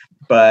part.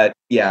 But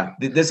yeah,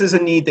 this is a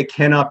need that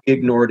cannot be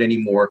ignored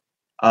anymore.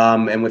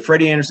 And with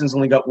Freddie Anderson's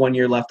only got 1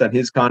 year left on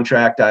his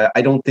contract,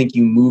 I don't think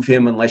you move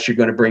him unless you're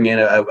going to bring in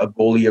a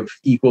goalie of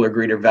equal or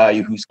greater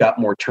value who's got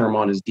more term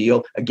on his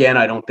deal. Again,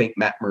 I don't think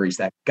Matt Murray's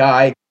that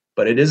guy,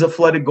 but it is a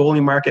flooded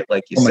goalie market,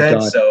 like you said.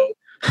 God. So,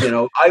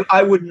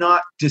 I would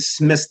not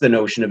dismiss the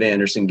notion of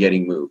Anderson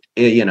getting moved,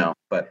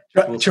 but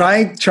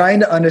trying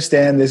to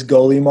understand this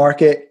goalie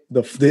market,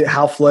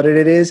 how flooded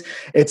it is.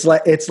 It's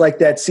like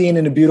that scene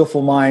in A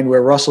Beautiful Mind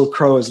where Russell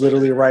Crowe is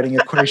literally writing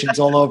equations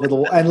all over the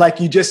wall, and like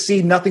you just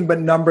see nothing but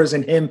numbers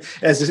in him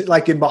as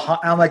like in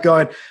behind. I'm like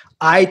going,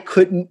 I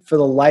couldn't for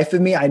the life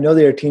of me. I know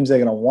there are teams that are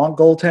going to want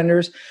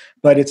goaltenders,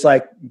 but it's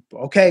like,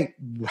 okay,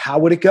 how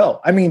would it go?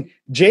 I mean,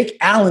 Jake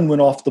Allen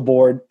went off the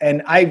board,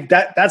 and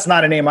that's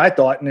not a name I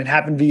thought, and it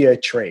happened via a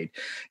trade.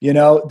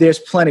 There's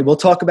plenty. We'll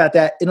talk about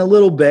that in a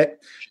little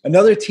bit.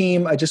 Another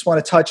team I just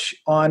want to touch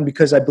on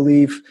because I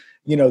believe,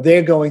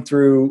 they're going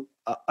through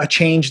a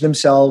change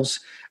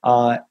themselves.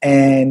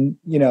 And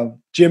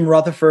Jim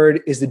Rutherford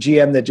is the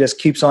GM that just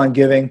keeps on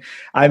giving.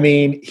 I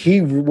mean,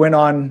 he went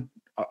on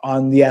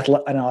an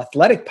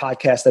athletic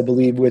podcast, I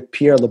believe, with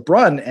Pierre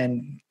LeBrun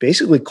and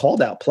basically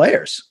called out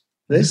players.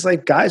 There's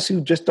like guys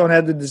who just don't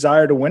have the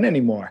desire to win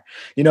anymore.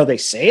 They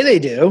say they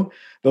do,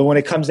 but when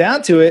it comes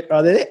down to it,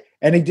 are they?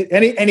 And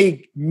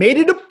he made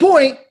it a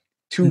point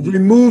to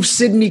remove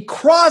Sidney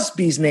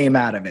Crosby's name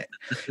out of it.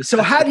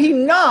 So had he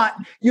not,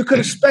 you could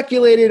have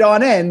speculated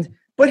on end,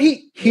 but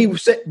he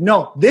said,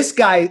 no, this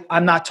guy,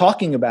 I'm not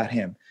talking about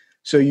him.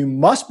 So you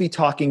must be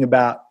talking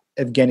about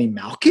Evgeny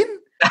Malkin.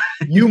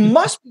 You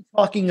must be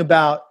talking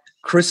about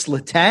Chris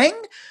Letang.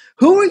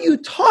 Who are you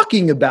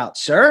talking about,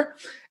 sir?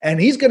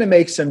 And he's going to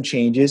make some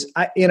changes.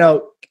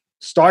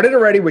 Started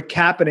already with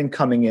Kapanen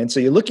coming in. So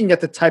you're looking at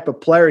the type of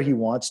player he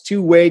wants.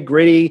 Two-way,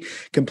 gritty,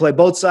 can play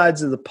both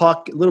sides of the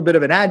puck, a little bit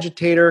of an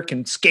agitator,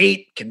 can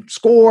skate, can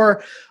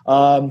score,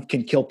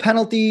 can kill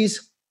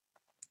penalties.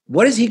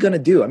 What is he going to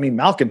do? I mean,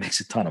 Malkin makes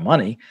a ton of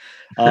money.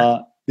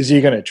 Is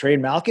he going to trade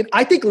Malkin?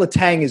 I think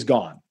Letang is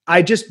gone.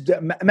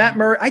 Matt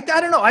Murray, I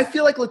don't know. I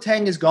feel like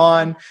Letang is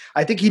gone.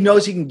 I think he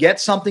knows he can get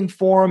something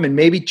for him and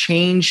maybe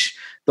change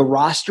the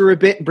roster a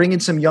bit and bring in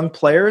some young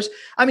players.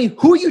 I mean,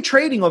 who are you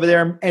trading over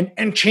there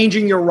and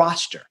changing your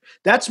roster?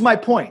 That's my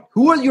point.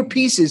 Who are your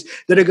pieces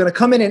that are going to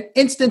come in and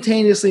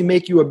instantaneously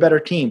make you a better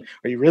team?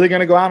 Are you really going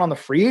to go out on the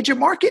free agent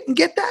market and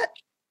get that?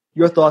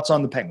 Your thoughts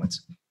on the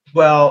Penguins?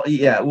 Well,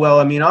 yeah.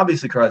 Well, I mean,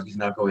 obviously Crosby's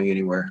not going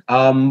anywhere.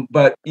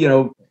 But,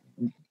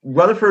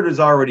 Rutherford has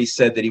already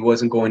said that he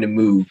wasn't going to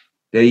move.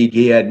 That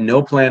he had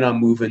no plan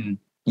on moving,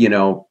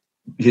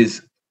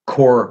 his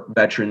core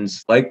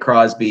veterans like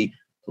Crosby,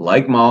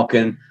 like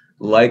Malkin,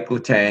 like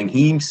Letang.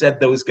 He said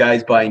those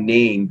guys by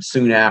name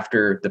soon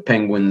after the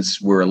Penguins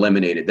were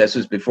eliminated. This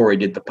was before he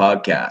did the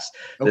podcast.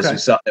 Okay. This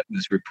was something that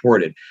was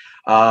reported.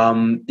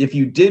 If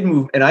you did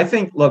move, and I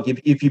think, look,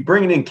 if you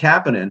bring in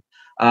Kapanen,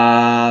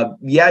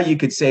 you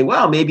could say,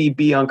 well, maybe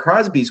be on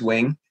Crosby's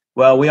wing.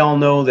 Well, we all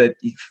know that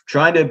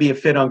trying to be a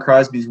fit on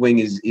Crosby's wing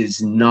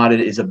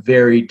is a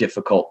very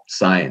difficult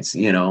science.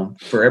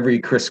 For every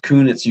Chris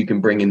Kunitz you can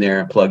bring in there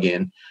and plug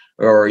in,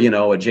 or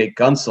a Jake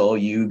Gunsel,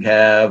 you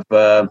have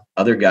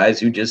other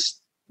guys who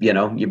just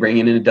you bring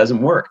in and it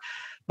doesn't work.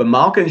 But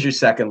Malkin's your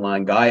second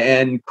line guy,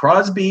 and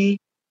Crosby.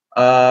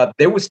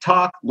 There was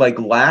talk like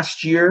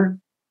last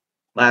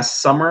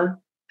summer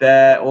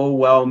that, oh,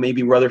 well,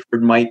 maybe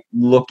Rutherford might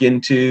look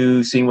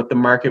into seeing what the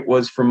market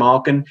was for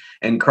Malkin.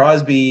 And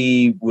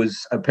Crosby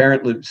was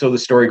apparently, so the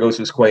story goes,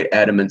 was quite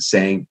adamant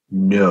saying,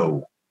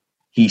 no,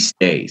 he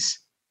stays.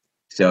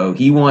 So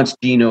he wants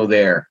Gino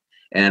there.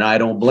 And I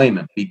don't blame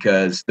him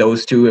because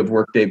those two have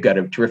worked. They've got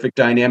a terrific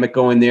dynamic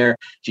going there.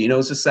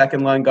 Gino's a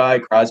second line guy.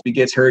 Crosby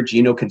gets hurt.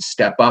 Gino can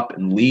step up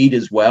and lead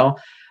as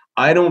well.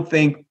 I don't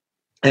think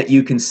that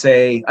you can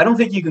say, I don't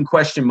think you can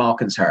question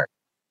Malkin's heart.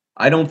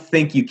 I don't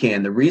think you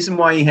can. The reason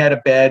why he had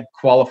a bad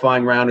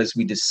qualifying round, as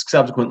we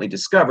subsequently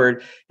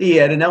discovered, he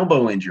had an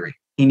elbow injury.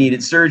 He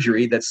needed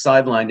surgery that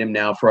sidelined him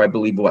now for, I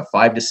believe,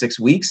 5 to 6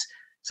 weeks.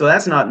 So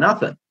that's not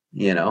nothing,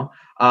 you know.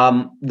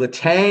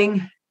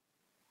 Letang,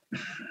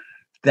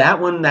 that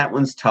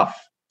one's tough.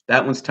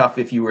 That one's tough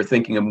if you were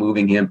thinking of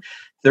moving him.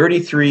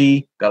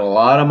 33, got a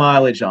lot of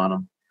mileage on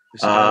him.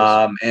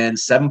 And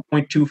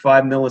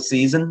 7.25 mil a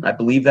season. I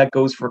believe that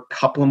goes for a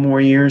couple of more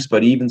years,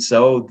 but even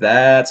so,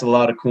 that's a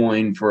lot of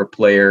coin for a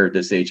player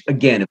this age.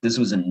 Again, if this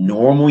was a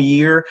normal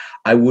year,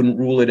 I wouldn't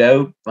rule it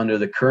out. Under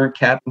the current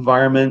cap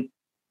environment,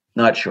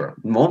 not sure.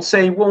 Won't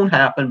say it won't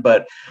happen,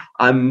 but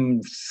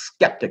I'm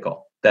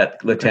skeptical that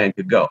Letang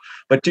could go.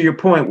 But to your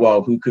point,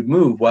 well, who could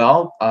move?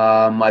 Well,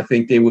 I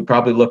think they would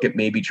probably look at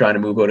maybe trying to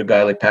move out a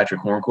guy like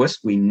Patrick Hornquist.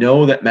 We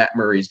know that Matt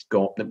Murray's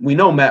going.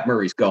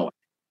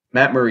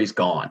 Matt Murray's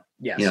gone.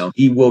 Yes. You know,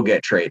 he will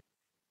get traded.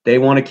 They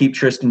want to keep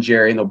Tristan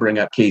Jarry, and they'll bring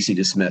up Casey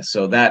DeSmith.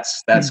 So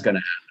that's going to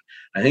happen.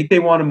 I think they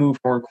want to move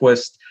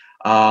Hornquist.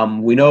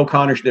 We know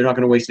they're not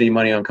going to waste any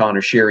money on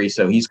Connor Sherry,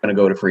 so he's going to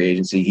go to free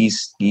agency.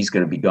 He's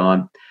going to be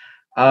gone.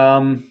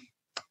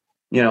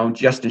 You know,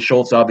 Justin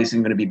Schultz obviously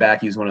going to be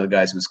back. He was one of the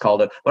guys who was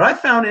called up. What I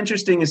found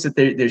interesting is that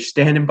they're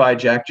standing by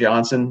Jack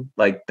Johnson.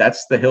 Like,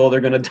 that's the hill they're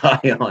going to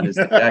die on, is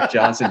the Jack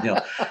Johnson hill.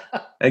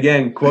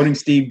 Again, quoting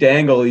Steve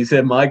Dangle, he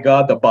said, "My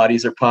God, the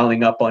bodies are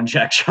piling up on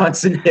Jack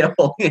Johnson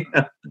Hill." You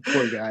know?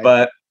 Poor guy.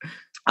 But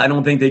I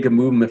don't think they could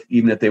move him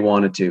even if they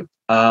wanted to.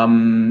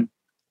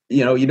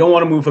 You know, you don't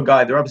want to move a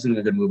guy. They're obviously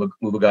going to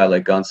move a guy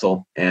like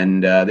Gunsel,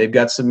 and they've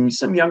got some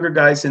younger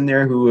guys in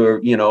there who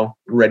are, you know,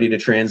 ready to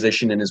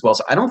transition in as well.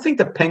 So I don't think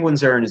the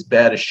Penguins are in as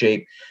bad a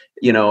shape,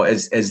 you know,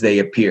 as they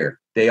appear.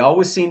 They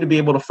always seem to be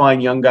able to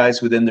find young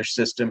guys within their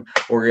system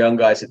or young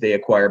guys that they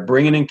acquire.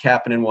 Bringing in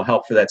Kapanen will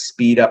help for that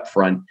speed up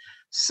front.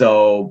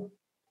 So,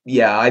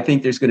 yeah, I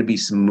think there's going to be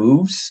some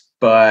moves,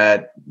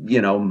 but,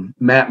 you know,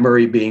 Matt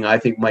Murray I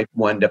think might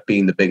wind up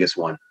being the biggest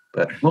one,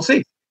 but we'll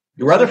see.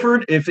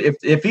 Rutherford,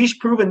 if he's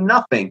proven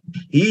nothing,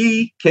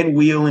 he can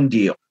wheel and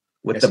deal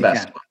with the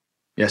best one.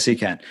 Yes, he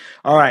can.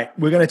 All right,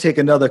 we're going to take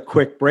another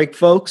quick break,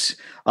 folks.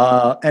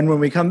 And when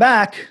we come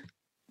back,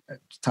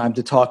 it's time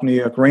to talk New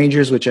York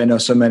Rangers, which I know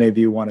so many of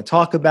you want to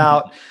talk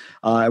about.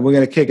 We're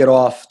going to kick it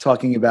off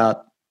talking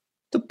about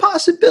the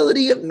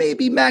possibility of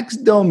maybe Max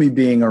Domi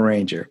being a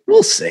Ranger.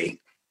 We'll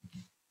see.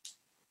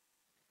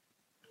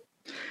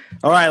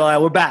 All right,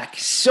 Lyle, we're back.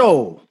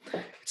 So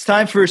it's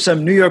time for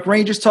some New York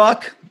Rangers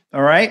talk.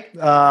 All right.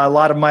 A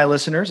lot of my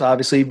listeners,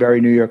 obviously, very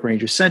New York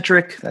Rangers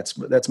centric.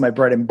 That's my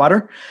bread and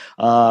butter.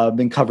 I've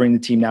been covering the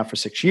team now for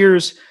 6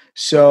 years.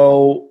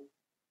 So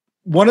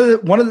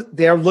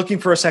they're looking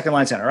for a second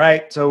line center,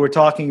 right? So we're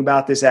talking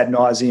about this ad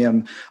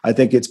nauseum. I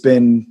think it's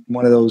been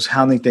one of those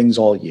hounding things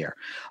all year.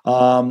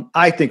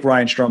 I think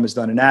Ryan Strome has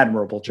done an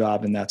admirable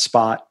job in that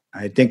spot.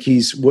 I think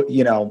he's,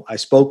 you know, I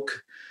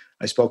spoke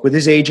with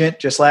his agent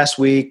just last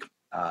week.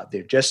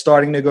 They're just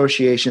starting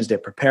negotiations. They're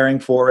preparing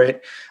for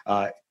it.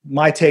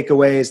 My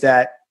takeaway is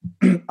that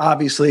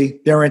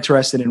obviously they're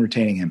interested in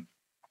retaining him.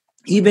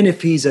 Even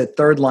if he's a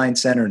third line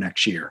center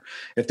next year,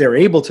 if they're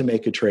able to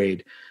make a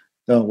trade,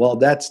 well,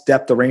 that's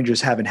depth the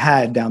Rangers haven't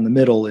had down the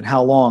middle in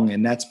how long?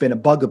 And that's been a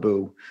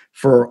bugaboo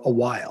for a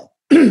while.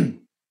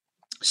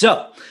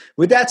 So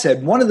with that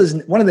said, one of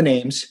the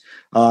names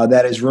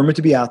that is rumored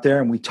to be out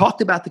there, and we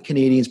talked about the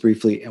Canadians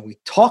briefly, and we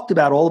talked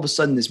about all of a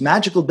sudden this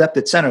magical depth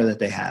at center that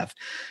they have.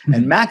 Mm-hmm.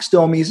 And Max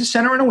Domi is a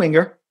center and a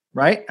winger.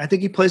 Right. I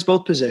think he plays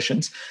both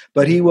positions,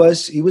 but he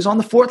was on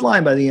the fourth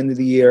line by the end of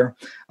the year.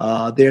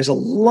 There's a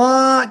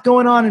lot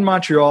going on in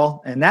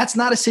Montreal, and that's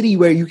not a city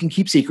where you can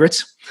keep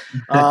secrets.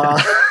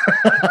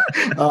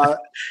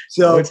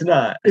 So it's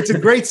not. It's a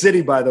great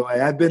city, by the way.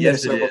 I've been there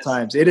several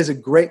times. It is a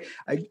great.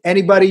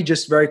 Anybody,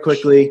 just very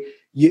quickly,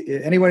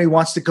 anyone who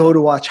wants to go to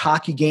watch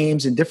hockey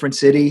games in different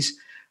cities,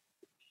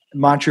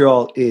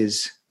 Montreal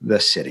is the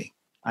city.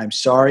 I'm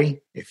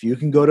sorry, if you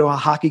can go to a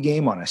hockey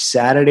game on a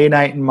Saturday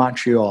night in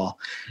Montreal,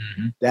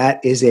 that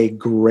is a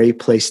great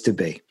place to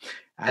be.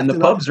 And the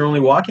pubs are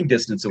only walking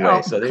distance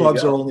away. So the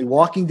clubs are only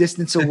walking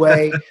distance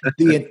away.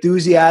 The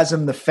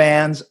enthusiasm, the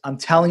fans, I'm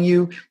telling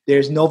you,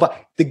 there's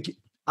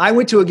I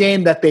went to a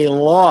game that they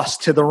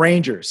lost to the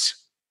Rangers,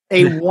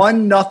 a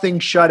 1-0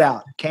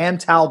 shutout. Cam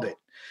Talbot,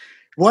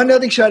 1-0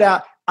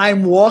 shutout.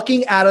 I'm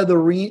walking out of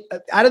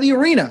the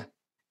arena,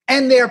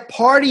 and they're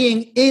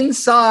partying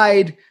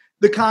inside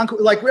the concourse,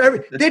 like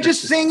they're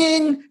just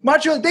singing.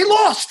 Montreal, they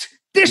lost.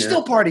 They're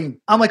still partying.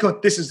 I'm like, oh,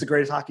 this is the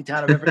greatest hockey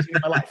town I've ever seen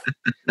in my life.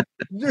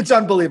 It's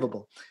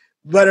unbelievable.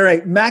 But all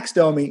right, Max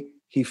Domi,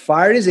 he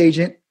fired his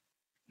agent,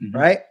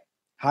 right?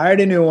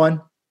 hired a new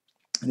one.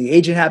 The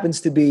agent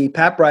happens to be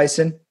Pat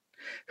Bryson,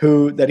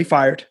 that he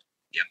fired.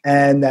 Yep.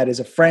 And that is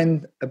a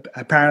friend,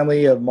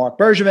 apparently, of Mark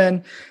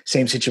Bergevin.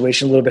 Same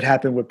situation a little bit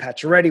happened with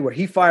Pacioretty, where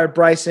he fired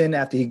Bryson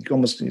after he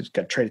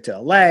got traded to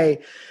LA.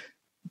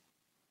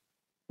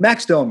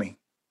 Max Domi,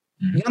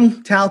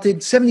 young,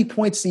 talented, 70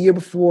 points the year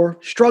before,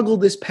 struggled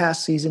this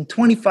past season,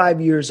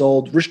 25 years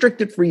old,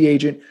 restricted free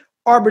agent,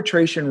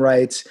 arbitration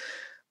rights.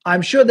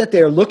 I'm sure that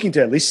they're looking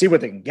to at least see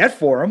what they can get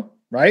for him,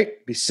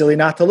 right? Be silly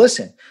not to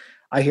listen.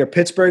 I hear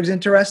Pittsburgh's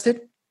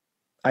interested.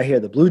 I hear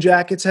the Blue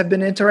Jackets have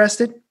been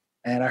interested.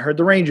 And I heard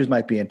the Rangers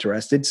might be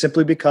interested,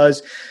 simply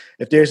because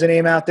if there's a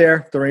name out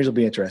there, the Rangers will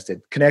be interested.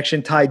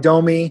 Connection Ty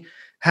Domi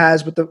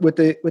has with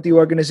the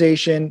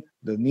organization,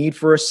 the need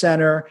for a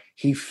center.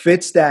 He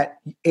fits that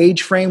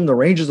age frame the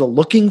Rangers are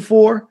looking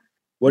for.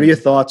 What are your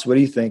thoughts? What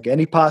do you think?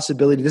 Any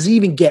possibility? Does he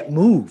even get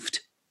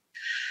moved?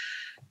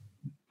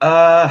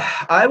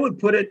 I would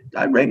put it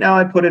right now.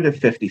 I put it at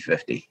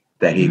 50-50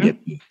 that he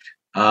get moved.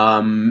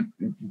 The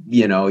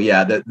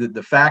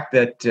fact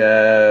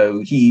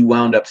that he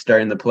wound up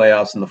starting the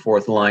playoffs in the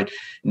fourth line.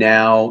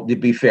 Now, to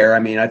be fair, I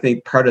mean, I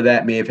think part of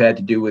that may have had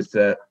to do with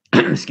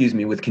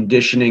with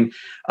conditioning,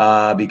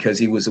 because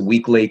he was a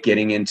week late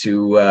getting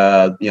into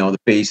the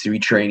phase 3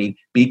 training,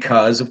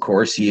 because of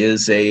course he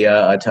is a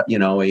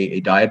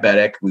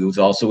diabetic. He was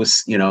also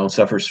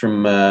suffers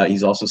from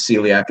he's also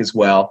celiac as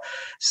well.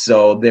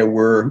 So there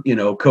were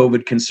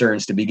COVID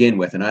concerns to begin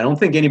with, and I don't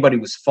think anybody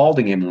was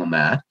faulting him on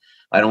that.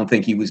 I don't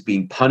think he was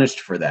being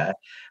punished for that.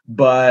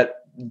 But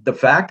the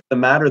fact of the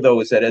matter,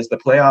 though, is that as the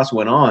playoffs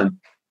went on,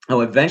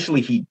 eventually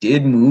he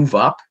did move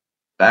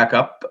back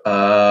up,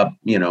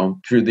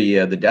 through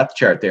the depth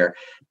chart there.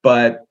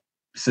 But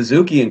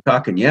Suzuki and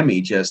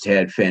Kotkaniemi just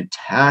had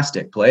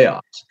fantastic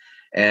playoffs.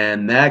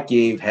 And that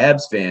gave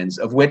Habs fans,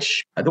 of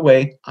which, by the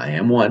way, I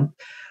am one,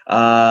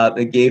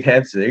 that gave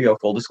Habs, there you go,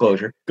 full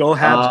disclosure. Go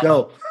Habs,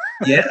 go.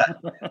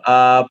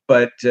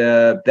 But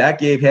that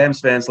gave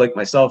Habs fans like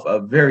myself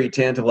a very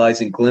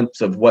tantalizing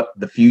glimpse of what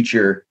the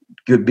future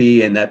could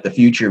be, and that the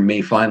future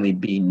may finally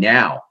be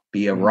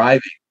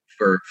arriving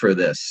for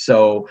this.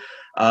 So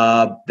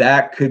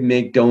that could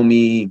make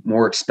Domi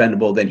more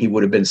expendable than he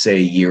would have been, say, a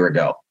year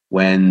ago,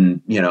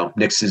 when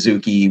Nick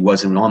Suzuki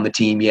wasn't on the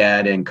team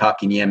yet, and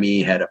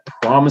Kotkaniemi had a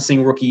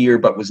promising rookie year,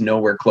 but was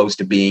nowhere close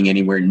to being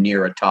anywhere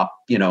near a top,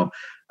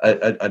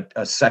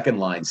 a second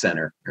line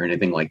center or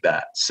anything like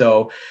that.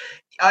 So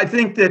I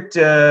think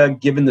that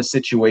given the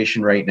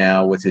situation right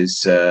now with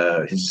his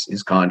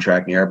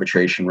contract and the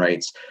arbitration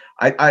rights,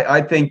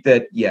 I think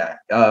that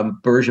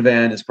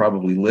Bergevin is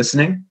probably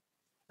listening.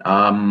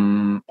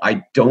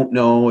 I don't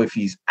know if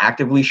he's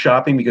actively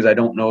shopping, because I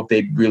don't know if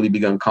they've really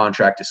begun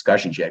contract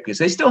discussions yet, because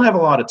they still have a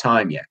lot of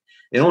time yet.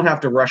 They don't have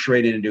to rush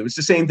right in and do it. It's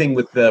the same thing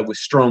with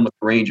Strome with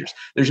the Rangers.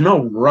 There's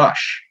no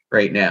rush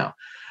right now.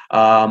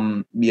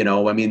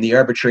 The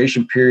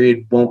arbitration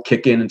period won't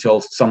kick in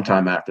until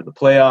sometime after the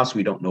playoffs.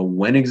 We don't know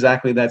when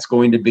exactly that's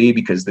going to be,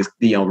 because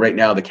right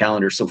now the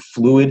calendar is so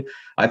fluid.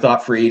 I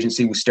thought free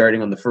agency was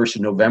starting on the 1st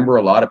of November.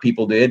 A lot of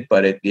people did,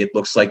 but it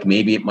looks like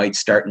maybe it might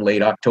start in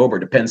late October.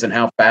 Depends on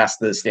how fast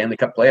the Stanley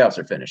Cup playoffs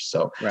are finished.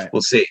 So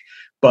We'll see.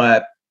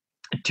 But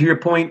to your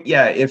point,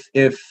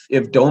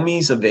 if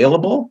Domi's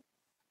available,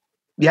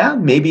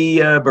 maybe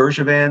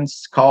Bergevin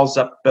calls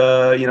up,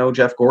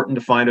 Jeff Gorton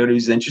to find out if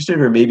he's interested,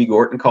 or maybe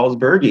Gorton calls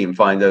Bergie and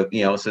find out,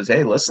 says,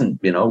 hey, listen,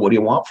 what do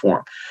you want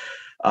for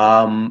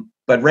him?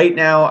 But right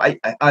now,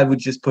 I would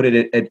just put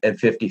it at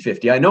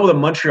 50-50. I know the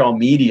Montreal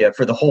media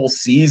for the whole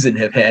season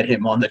have had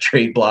him on the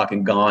trade block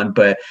and gone,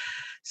 but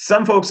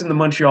some folks in the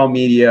Montreal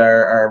media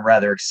are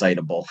rather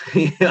excitable.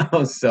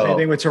 So same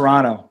thing with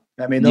Toronto.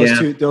 I mean,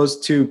 those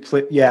two,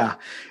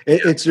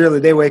 it's really,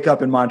 they wake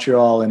up in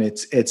Montreal and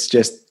it's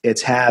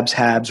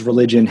Habs,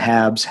 religion,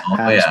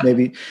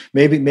 Habs,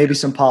 maybe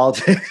some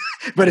politics,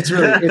 but it's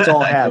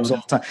all Habs all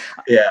the time.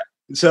 Yeah.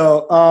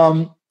 So,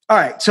 all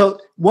right. So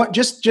what,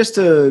 just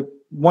to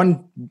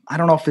one, I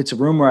don't know if it's a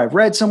rumor I've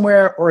read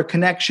somewhere or a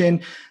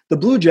connection, the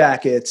Blue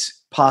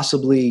Jackets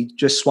possibly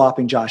just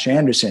swapping Josh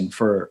Anderson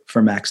for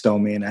Max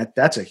Domi. And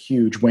that's a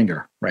huge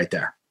winger right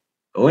there.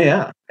 Oh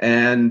yeah.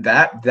 And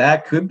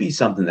that could be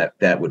something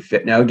that would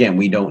fit. Now, again,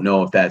 we don't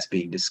know if that's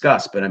being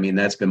discussed, but I mean,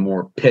 that's been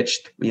more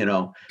pitched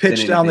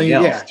on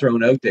the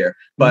thrown out there.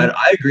 But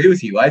I agree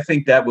with you. I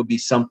think that would be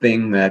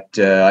something that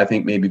I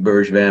think maybe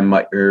Bergevin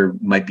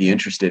might be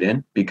interested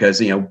in,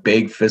 because,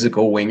 big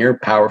physical winger,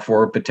 power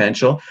forward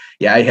potential.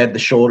 Yeah, he had the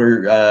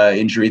shoulder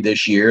injury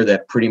this year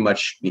that pretty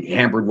much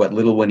hampered what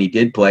little when he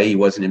did play. He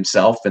wasn't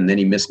himself, and then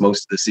he missed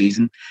most of the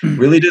season.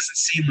 Really doesn't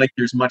seem like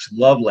there's much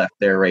love left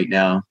there right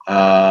now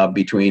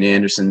between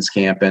Anderson's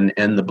camp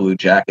and the Blue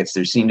Jackets.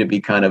 There seemed to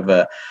be kind of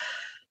a,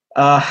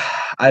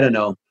 I don't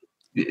know,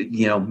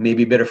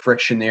 maybe a bit of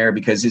friction there,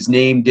 because his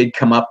name did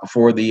come up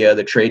before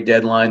the trade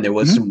deadline. There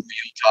was some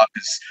real talk,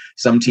 because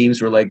some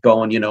teams were like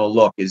going,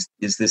 look, is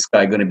this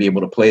guy going to be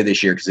able to play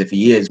this year? Because if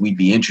he is, we'd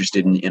be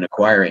interested in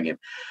acquiring him.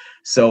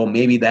 So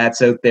maybe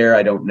that's out there.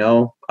 I don't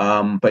know.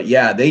 But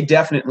yeah, they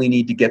definitely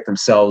need to get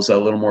themselves a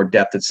little more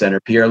depth at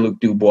center. Pierre-Luc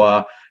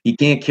Dubois he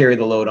can't carry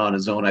the load on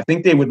his own. I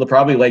think they would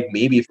probably like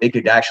maybe if they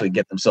could actually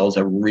get themselves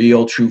a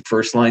real true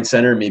first line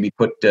center, maybe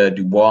put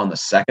Dubois on the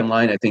second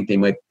line. I think they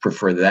might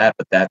prefer that,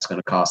 but that's going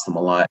to cost them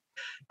a lot.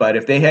 But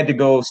if they had to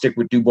go stick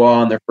with Dubois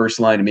on their first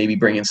line and maybe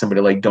bring in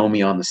somebody like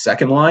Domi on the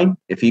second line,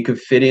 if he could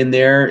fit in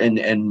there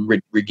and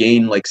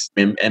regain like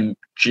and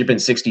chip in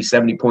 60,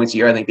 70 points a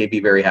year, I think they'd be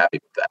very happy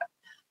with that.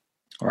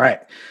 All right.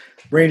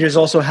 Rangers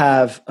also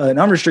have an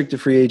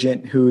unrestricted free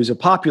agent who's a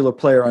popular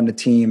player on the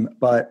team,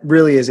 but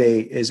really is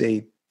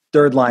a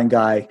third line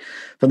guy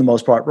for the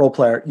most part, role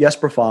player.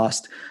 Jesper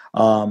Fast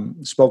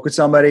spoke with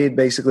somebody,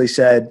 basically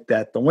said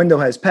that the window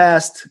has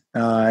passed.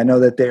 I know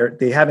that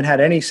they haven't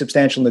had any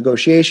substantial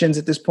negotiations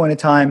at this point in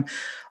time.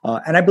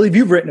 And I believe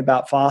you've written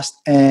about Fast,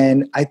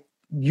 and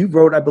you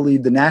wrote, I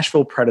believe, the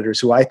Nashville Predators,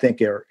 who I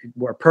think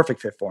were a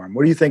perfect fit for him.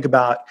 What do you think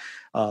about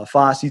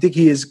Fast? Do you think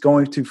he is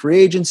going to free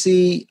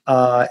agency?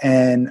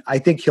 And I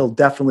think he'll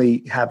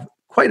definitely have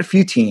quite a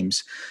few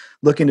teams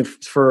looking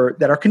for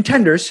that are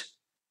contenders,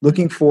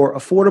 looking for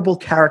affordable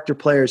character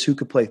players who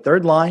could play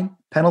third line,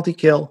 penalty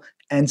kill,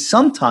 and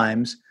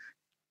sometimes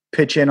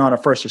pitch in on a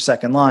first or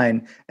second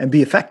line and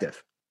be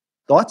effective.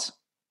 Thoughts?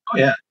 Oh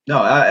yeah,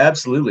 no,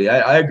 absolutely.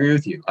 I agree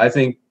with you. I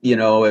think,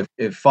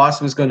 if Foss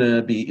was going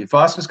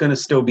to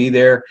still be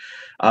there,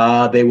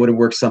 they would have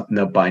worked something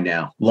up by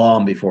now,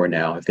 long before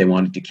now, if they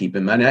wanted to keep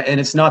him. And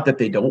it's not that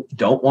they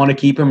don't want to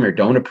keep him or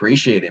don't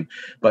appreciate him,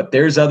 but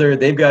there's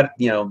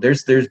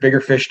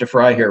bigger fish to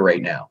fry here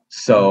right now.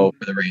 So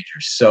for the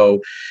Rangers,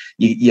 so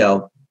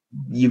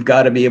you've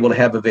got to be able to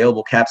have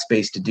available cap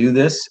space to do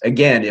this.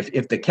 Again,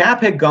 if the cap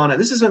had gone up,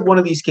 this is one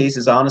of these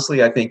cases,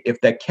 honestly, I think if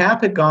the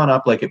cap had gone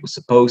up like it was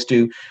supposed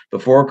to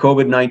before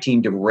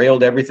COVID-19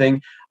 derailed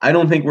everything, I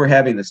don't think we're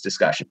having this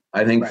discussion.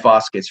 I think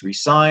Foss gets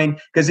re-signed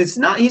because he's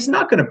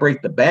not going to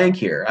break the bank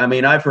here. I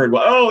mean, I've heard,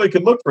 he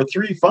could look for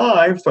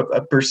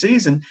 3.5 per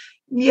season.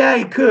 Yeah,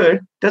 he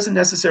could. Doesn't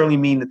necessarily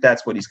mean that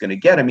that's what he's going to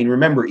get. I mean,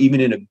 remember,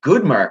 even in a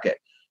good market,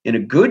 in a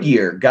good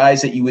year,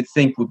 guys that you would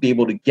think would be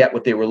able to get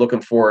what they were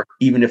looking for,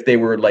 even if they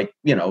were like,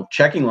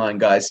 checking line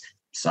guys,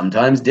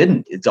 sometimes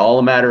didn't. It's all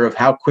a matter of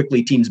how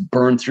quickly teams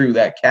burn through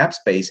that cap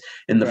space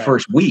in the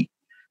first week.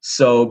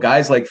 So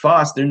guys like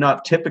Foss, they're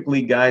not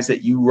typically guys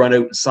that you run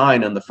out and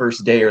sign on the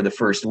first day or the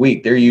first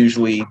week. They're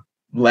usually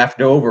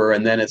left over,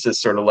 and then it's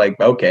just sort of like,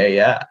 okay,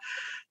 yeah.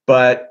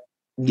 But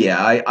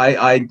yeah,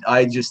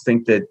 I just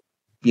think that,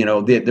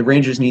 the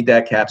Rangers need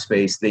that cap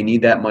space. They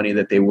need that money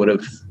that they would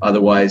have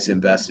otherwise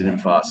invested in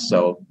Foss.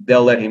 So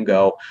they'll let him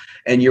go.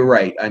 And you're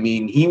right. I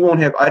mean,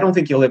 I don't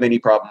think he'll have any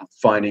problem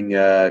finding,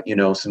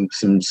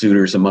 some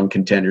suitors among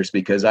contenders,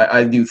 because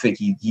I do think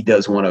he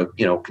does want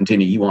to,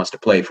 continue. He wants to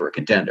play for a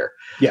contender.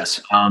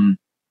 Yes.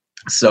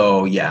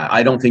 So yeah,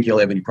 I don't think he'll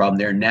have any problem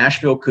there.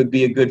 Nashville could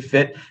be a good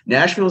fit.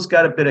 Nashville's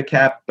got a bit of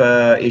cap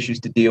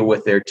issues to deal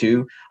with there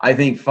too. I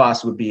think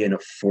Foss would be an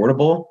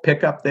affordable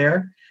pickup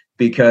there,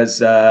 because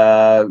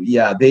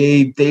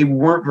they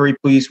weren't very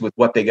pleased with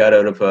what they got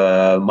out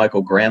of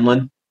Michael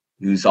Granlund,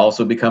 who's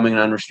also becoming an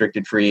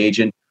unrestricted free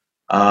agent.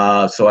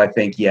 So I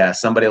think,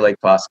 somebody like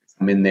Foss could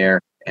come in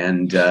there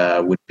and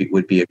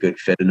would be a good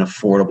fit, an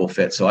affordable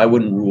fit. So I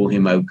wouldn't rule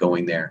him out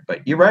going there.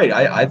 But you're right.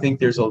 I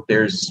think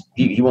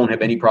he won't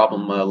have any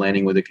problem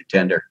landing with a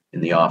contender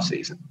in the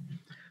offseason.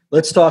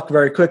 Let's talk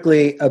very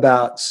quickly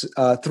about 3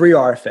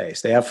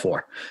 RFAs. They have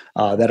 4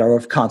 that are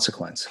of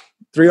consequence.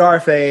 3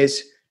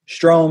 RFAs.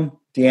 Strome,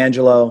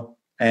 DeAngelo,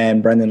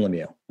 and Brendan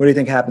Lemieux. What do you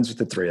think happens with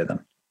the 3 of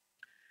them?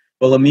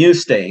 Well,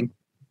 Lemieux's staying.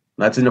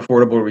 That's an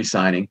affordable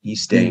re-signing.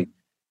 He's staying.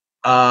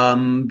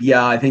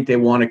 I think they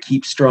want to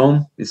keep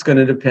Strome. It's going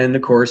to depend,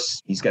 of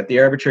course. He's got the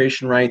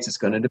arbitration rights. It's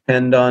going to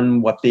depend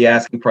on what the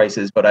asking price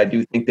is, but I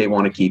do think they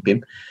want to keep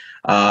him.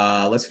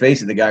 Let's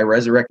face it, the guy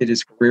resurrected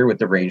his career with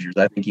the Rangers.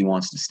 I think he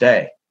wants to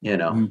stay,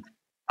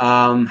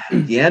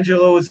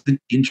 DeAngelo is an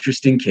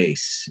interesting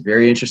case,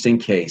 very interesting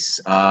case.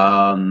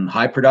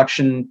 High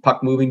production,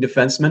 puck moving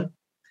defenseman.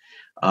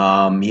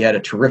 He had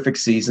a terrific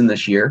season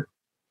this year.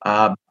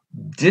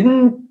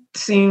 Didn't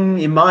seem,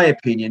 in my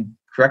opinion,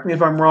 correct me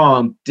if I'm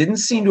wrong, didn't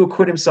seem to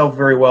acquit himself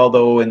very well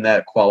though in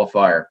that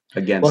qualifier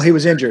against. Well, he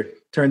was injured.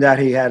 Turned out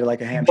he had like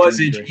a hamstring. Was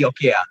injured.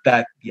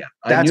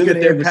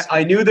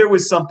 I knew there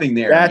was something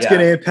there. That's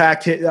going to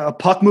impact a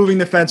puck moving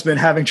defenseman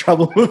having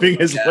trouble moving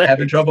his leg.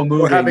 Having trouble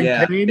moving,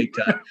 pain. Big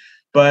time.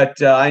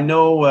 But I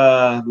know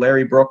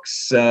Larry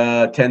Brooks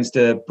tends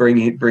to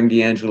bring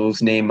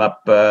DeAngelo's name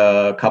up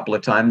a couple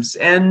of times,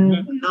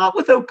 and not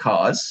without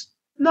cause.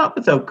 Not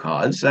without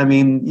cause. I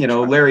mean,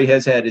 Larry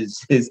has had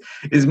his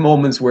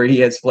moments where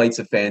he has flights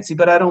of fancy,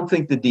 but I don't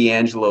think the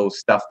DeAngelo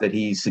stuff that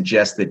he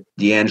suggests that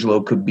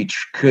DeAngelo could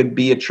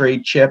be a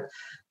trade chip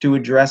to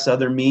address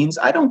other means.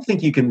 I don't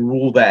think you can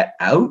rule that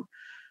out.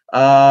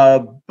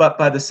 But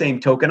by the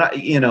same token,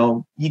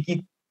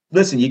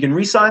 listen, you can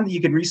re-sign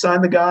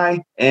the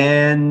guy,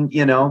 and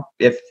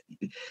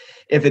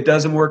if it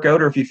doesn't work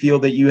out, or if you feel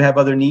that you have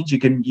other needs, you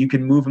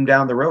can move him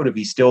down the road. If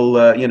he's still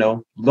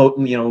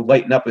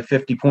lighting up with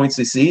 50 points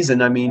this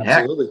season, I mean,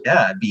 heck,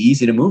 it'd be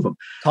easy to move him.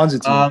 Tons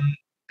of teams.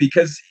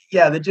 because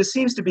there just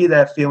seems to be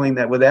that feeling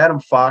that with Adam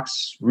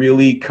Fox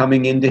really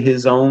coming into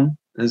his own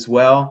as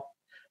well,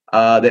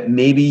 that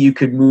maybe you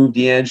could move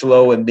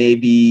D'Angelo and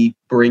maybe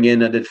bring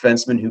in a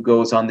defenseman who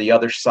goes on the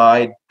other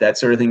side, that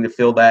sort of thing, to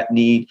fill that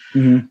need.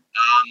 Mm-hmm.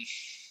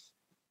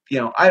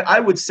 I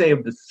would say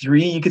of the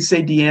three, you could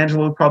say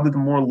D'Angelo probably the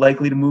more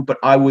likely to move, but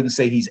I wouldn't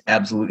say he's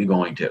absolutely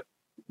going to.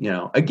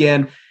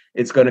 Again,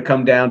 it's going to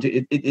come down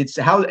to it's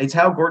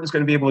how Gordon's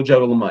going to be able to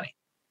juggle the money.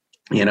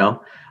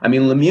 I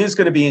mean, Lemieux's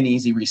going to be an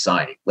easy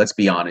re-signing. Let's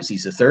be honest.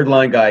 He's a third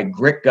line guy,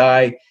 grit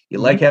guy. You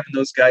like having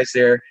those guys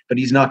there, but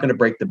he's not going to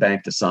break the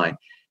bank to sign.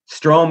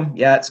 Strome,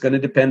 it's going to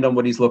depend on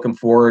what he's looking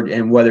for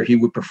and whether he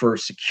would prefer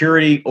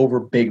security over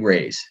big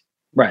raise.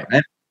 Right.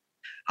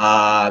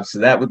 So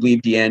that would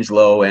leave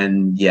D'Angelo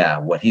and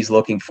what he's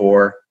looking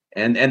for.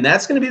 And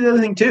that's going to be the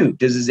other thing too.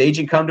 Does his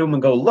agent come to him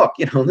and go, look,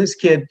 this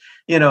kid,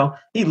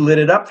 he lit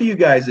it up for you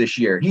guys this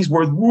year. He's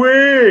worth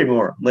way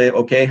more.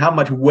 Okay. How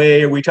much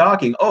way are we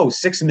talking? Oh,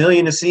 $6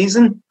 million a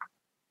season.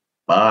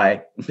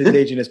 Bye. His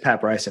agent is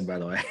Pat Bryson, by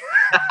the way.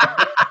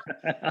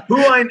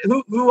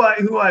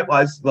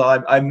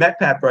 I met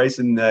Pat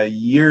Bryson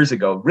years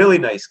ago. Really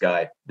nice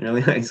guy.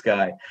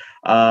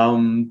 But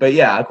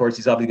of course,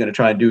 he's obviously going to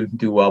try and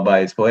do well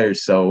by his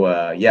players.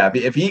 So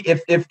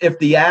if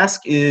the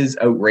ask is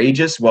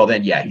outrageous, well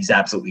then he's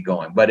absolutely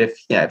going. But if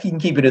he can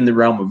keep it in the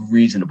realm of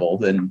reasonable,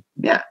 then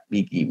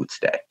he would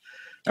stay.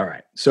 All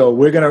right. So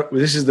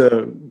this is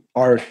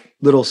our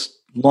little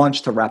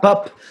launch to wrap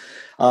up.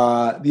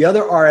 The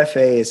other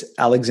RFA is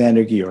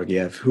Alexander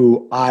Georgiev,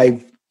 who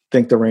I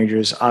think the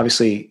Rangers,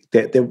 obviously,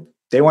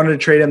 they wanted to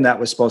trade him. That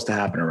was supposed to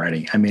happen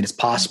already. I mean, it's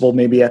possible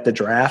maybe at the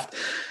draft.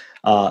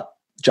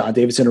 John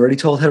Davidson already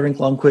told Henrik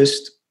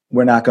Lundqvist,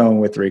 we're not going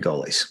with 3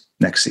 goalies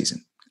next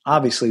season.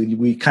 Obviously,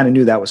 we kind of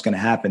knew that was going to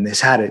happen. This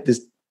had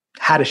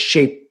to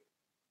shape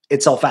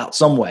itself out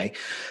some way,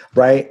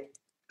 right?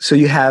 So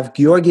you have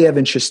Georgiev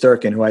and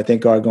Shesterkin, who I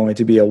think are going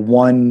to be a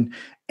 1A,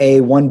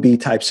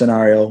 1B type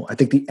scenario. I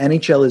think the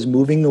NHL is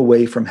moving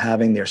away from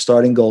having their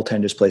starting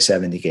goaltenders play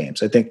 70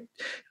 games. I think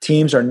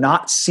teams are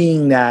not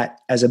seeing that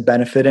as a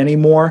benefit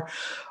anymore,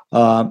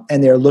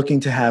 and they're looking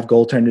to have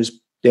goaltenders,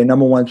 their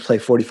number ones play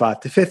 45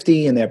 to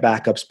 50, and their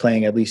backups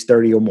playing at least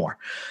 30 or more.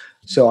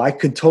 So I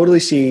could totally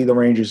see the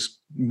Rangers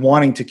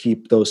wanting to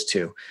keep those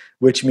two,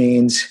 which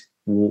means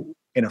in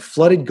a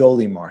flooded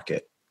goalie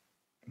market,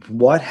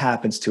 what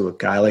happens to a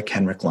guy like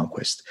Henrik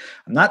Lundqvist?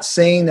 I'm not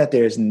saying that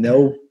there's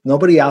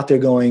nobody out there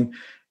going,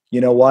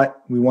 you know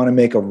what, we want to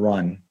make a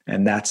run,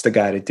 and that's the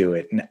guy to do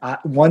it. And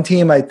one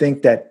team I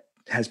think that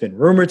has been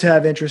rumored to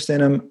have interest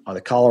in him are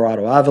the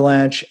Colorado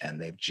Avalanche,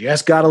 and they've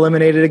just got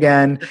eliminated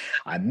again.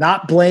 I'm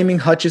not blaming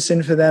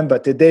Hutchison for them,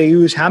 but did they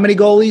use how many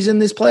goalies in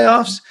these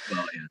playoffs?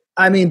 Oh, yeah.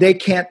 I mean, they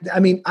can't.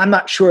 I mean, I'm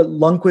not sure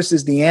Lundqvist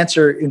is the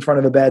answer in front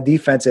of a bad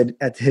defense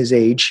at his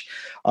age.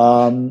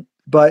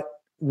 But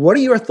what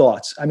are your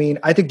thoughts? I mean,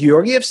 I think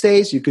Georgiev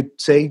stays. You could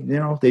say,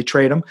 they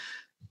trade him.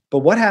 But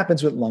what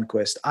happens with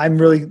Lundqvist? I'm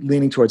really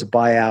leaning towards a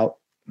buyout,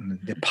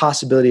 the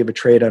possibility of a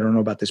trade. I don't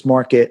know about this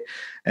market.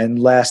 And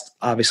last,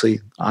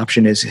 obviously,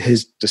 option is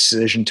his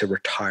decision to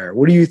retire.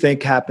 What do you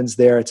think happens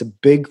there? It's a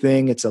big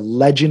thing. It's a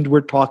legend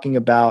we're talking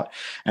about.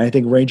 And I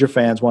think Ranger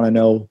fans want to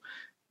know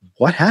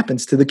what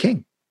happens to the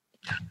King.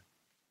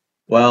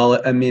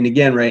 Well, I mean,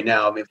 again, right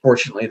now,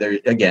 fortunately,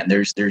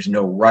 there's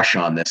no rush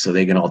on this, so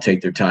they can all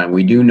take their time.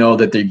 We do know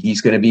that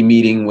he's going to be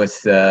meeting with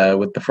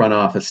the front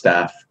office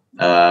staff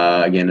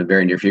again in the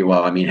very near future.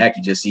 Well, I mean, heck,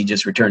 he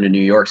just returned to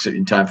New York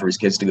in time for his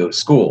kids to go to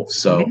school.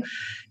 So,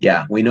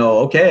 we know.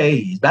 Okay,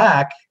 he's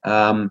back.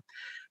 But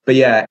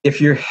if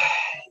you're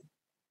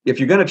going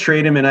to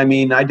trade him, and I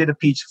mean, I did a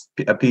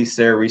piece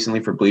there recently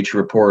for Bleacher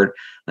Report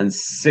on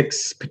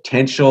 6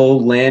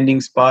 potential landing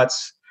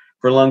spots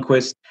for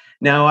Lundqvist.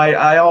 Now,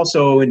 I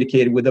also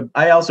indicated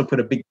I also put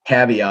a big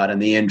caveat in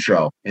the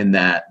intro in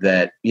that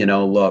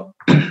look,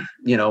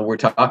 we're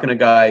talking a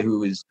guy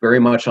who is very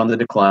much on the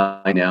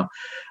decline now.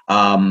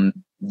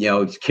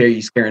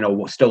 He's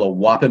carrying still a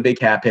whopping big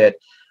cap hit.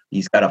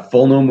 He's got a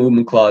full no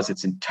movement clause.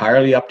 It's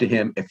entirely up to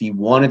him. If he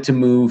wanted to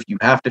move, you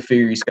have to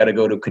figure he's got to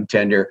go to a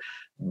contender.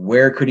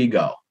 Where could he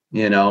go?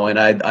 And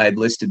I'd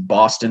listed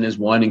Boston as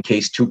one in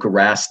case Tuukka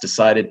Rask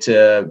decided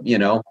to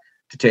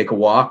take a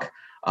walk.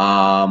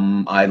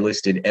 I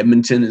listed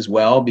Edmonton as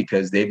well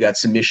because they've got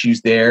some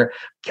issues there.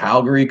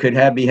 Calgary could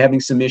be having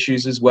some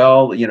issues as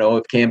well.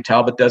 If Cam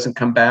Talbot doesn't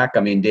come back, I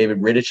mean,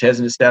 David Rittich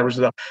hasn't established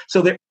it.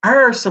 So there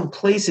are some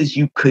places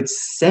you could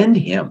send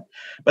him,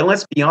 but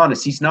let's be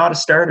honest, he's not a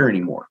starter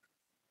anymore.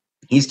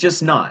 He's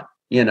just not.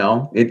 It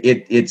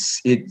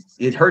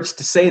hurts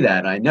to say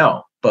that, I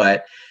know,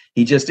 but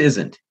he just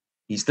isn't.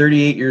 He's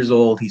 38 years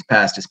old. He's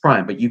past his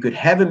prime, but you could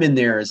have him in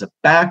there as a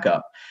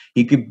backup.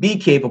 He could be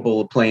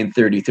capable of playing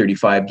 30,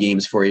 35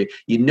 games for you.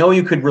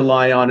 You could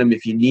rely on him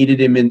if you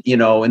needed him in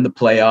the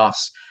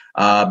playoffs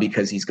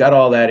because he's got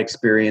all that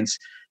experience.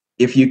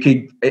 If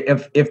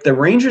the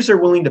Rangers are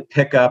willing to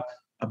pick up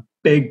a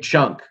big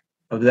chunk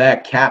of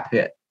that cap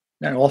hit,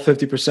 And all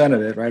 50%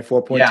 of it, right?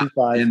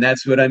 4.25. And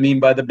that's what I mean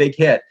by the big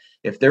hit.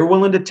 If they're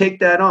willing to take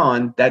that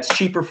on, that's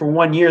cheaper for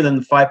 1 year than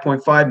the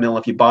 5.5 mil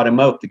if you bought him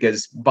out,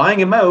 because buying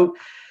him out,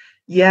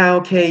 yeah,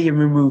 okay, you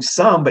remove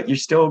some, but you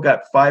still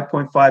got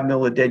 5.5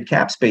 mil of dead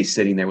cap space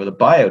sitting there with a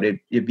buyout.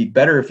 It'd be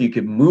better if you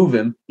could move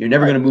him. You're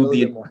never going to move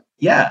the more.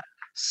 Yeah.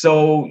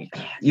 So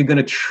you're going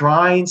to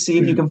try and see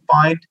if you can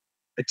find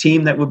a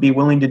team that would be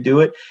willing to do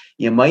it.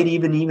 You might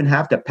even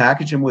have to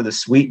package him with a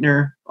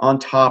sweetener on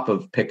top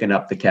of picking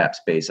up the cap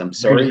space. I'm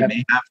sorry, you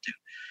may have to.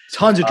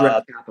 Tons of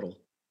draft capital.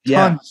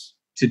 Tons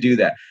to do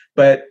that.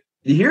 But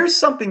here's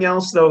something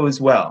else, though,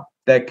 as well,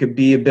 that could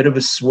be a bit of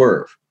a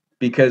swerve.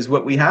 Because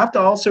what we have to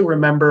also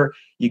remember,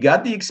 you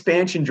got the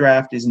expansion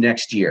draft is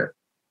next year.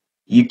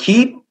 You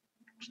keep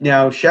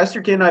now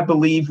Shesterkin, I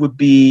believe, would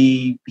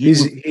be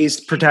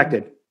he's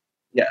protected.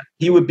 Yeah,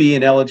 he would be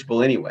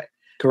ineligible anyway.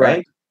 Correct.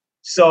 Right?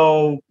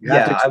 So you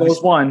have to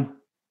expose one.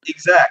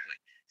 Exactly.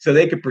 So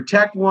they could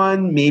protect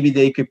one. Maybe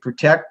they could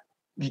protect.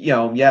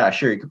 Sure,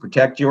 you could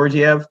protect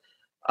Georgiev.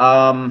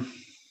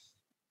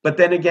 But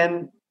then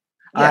again,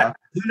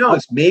 who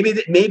knows? Maybe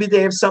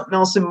they have something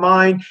else in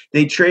mind.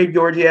 They trade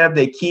Georgiev.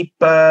 They keep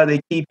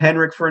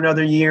Henrik for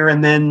another year,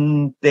 and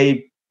then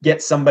they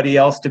get somebody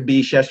else to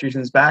be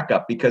Shesterkin's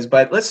backup.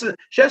 But listen,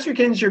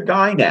 Shesterkin's your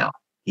guy now.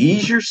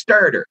 He's your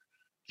starter.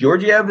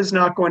 Georgiev is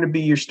not going to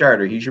be your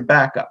starter. He's your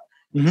backup.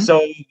 Mm-hmm.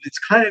 So it's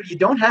kind of, you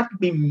don't have to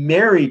be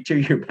married to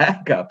your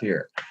backup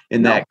here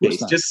in that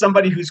case. Just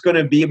somebody who's going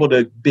to be able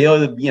to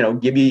build,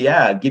 give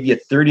you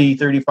 30,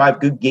 35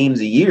 good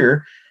games a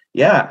year.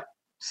 Yeah.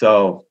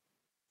 So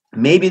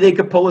maybe they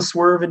could pull a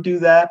swerve and do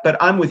that. But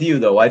I'm with you,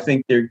 though. I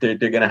think they're going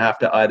to have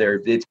to either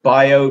it's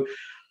buyout,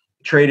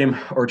 trade him,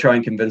 or try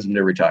and convince him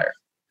to retire.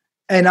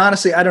 And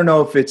honestly, I don't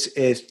know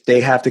if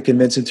they have to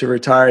convince him to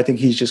retire. I think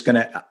he's just going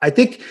to. I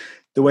think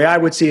the way I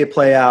would see it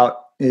play out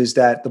is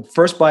that the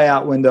first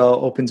buyout window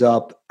opens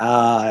up,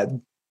 I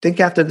think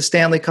after the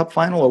Stanley Cup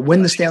final or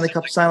win the Stanley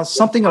Cup final,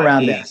 something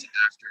around there.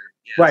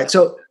 Right.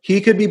 So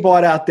he could be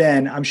bought out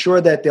then. I'm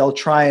sure that they'll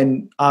try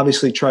and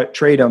obviously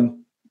trade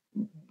him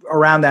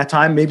around that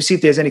time, maybe see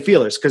if there's any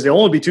feelers, because there'll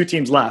only be 2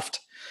 teams left.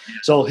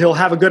 So he'll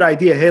have a good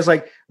idea. He's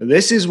like,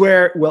 this is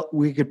where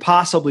we could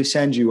possibly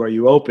send you. Are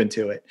you open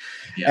to it?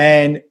 Yeah.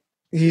 And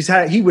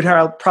he would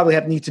probably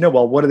need to know,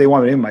 well, what do they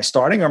want me to do? Am I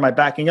starting or am I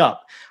backing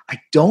up? I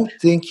don't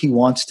think he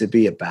wants to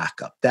be a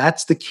backup.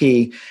 That's the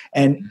key.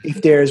 And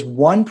if there's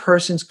one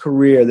person's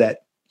career that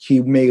he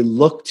may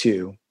look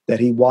to, that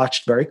he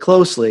watched very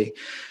closely,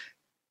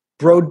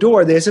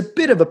 Brodeur, there's a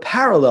bit of a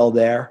parallel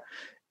there.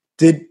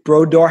 Did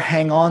Brodeur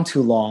hang on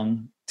too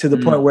long to the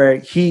point where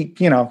he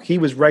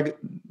was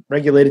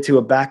regulated to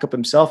a backup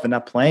himself and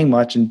not playing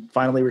much and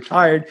finally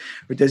retired?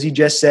 Or does he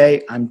just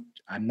say, I'm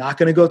not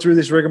going to go through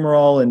this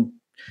rigmarole and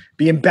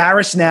be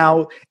embarrassed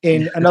now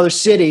in another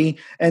city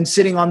and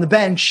sitting on the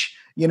bench,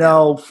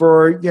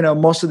 for,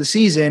 most of the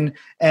season.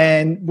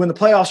 And when the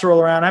playoffs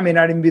roll around, I may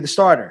not even be the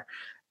starter.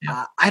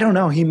 Yeah. I don't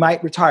know. He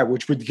might retire,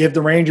 which would give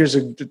the Rangers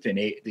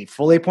the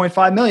full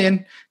 $8.5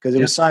 million, because it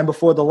was signed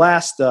before the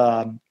last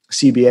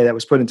CBA that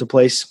was put into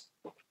place,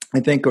 I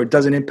think, or it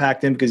doesn't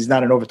impact him because he's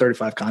not an over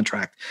 35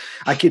 contract.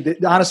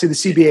 Honestly, the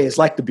CBA is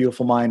like the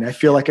Beautiful Mind. I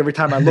feel like every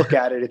time I look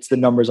at it, it's the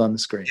numbers on the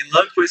screen. In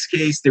Lundqvist's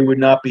case, there would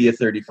not be a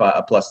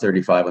plus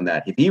 35 on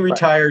that. If he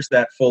retires,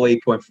 that full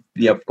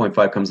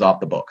 8.5 comes off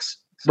the books.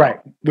 So.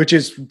 Right, which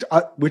is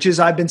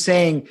I've been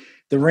saying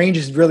the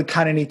Rangers really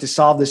kind of need to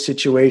solve this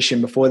situation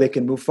before they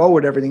can move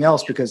forward everything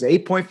else, because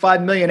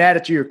 $8.5 million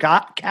added to your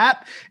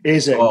cap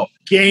is a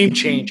game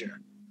changer.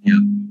 Yeah,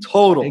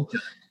 total.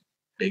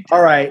 Big time.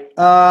 All right.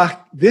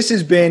 This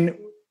has been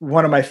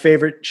one of my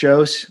favorite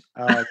shows.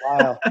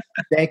 Wow.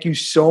 Thank you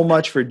so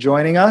much for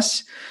joining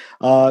us.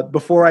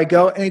 Before I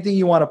go, anything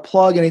you want to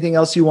plug, anything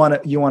else you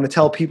want to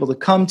tell people to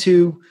come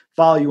to,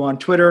 follow you on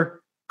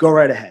Twitter, go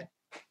right ahead.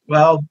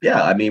 Well,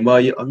 yeah. I mean,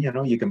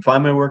 you can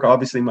find my work,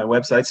 obviously, my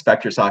website,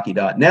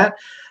 spectorshockey.net.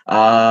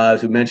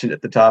 As we mentioned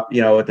at the top,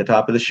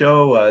 of the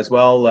show as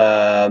well.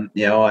 I'm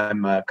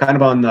kind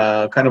of on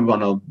a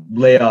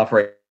layoff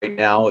right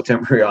now,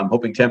 I'm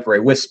hoping temporary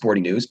with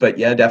Sporting News, but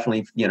yeah,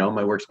 definitely,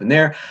 my work's been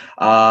there.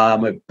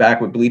 I'm back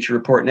with Bleacher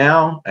Report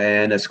now,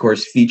 and of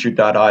course,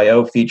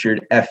 Featured.io,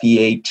 Featured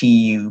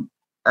Featurd,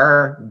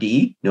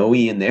 no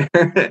E in there,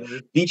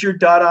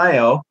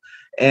 Featured.io.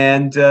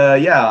 And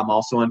I'm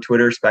also on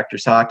Twitter,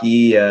 Spectors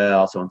Hockey,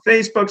 also on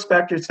Facebook,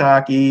 Spectors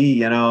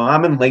Hockey.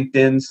 I'm in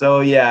LinkedIn, so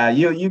yeah,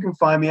 you can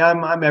find me.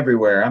 I'm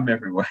everywhere.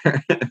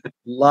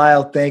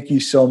 Lyle, thank you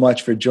so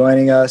much for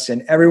joining us,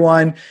 and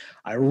everyone.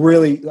 I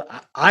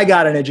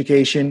got an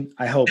education.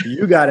 I hope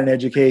you got an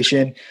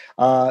education.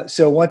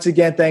 So once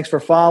again, thanks for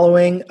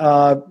following.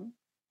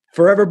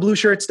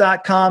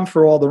 ForeverBlueShirts.com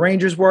for all the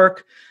Rangers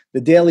work.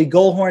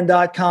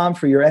 TheDailyGoalhorn.com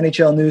for your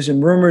NHL news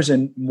and rumors,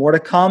 and more to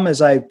come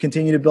as I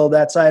continue to build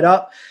that site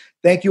up.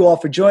 Thank you all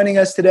for joining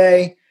us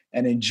today,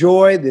 and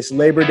enjoy this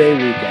Labor Day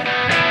weekend.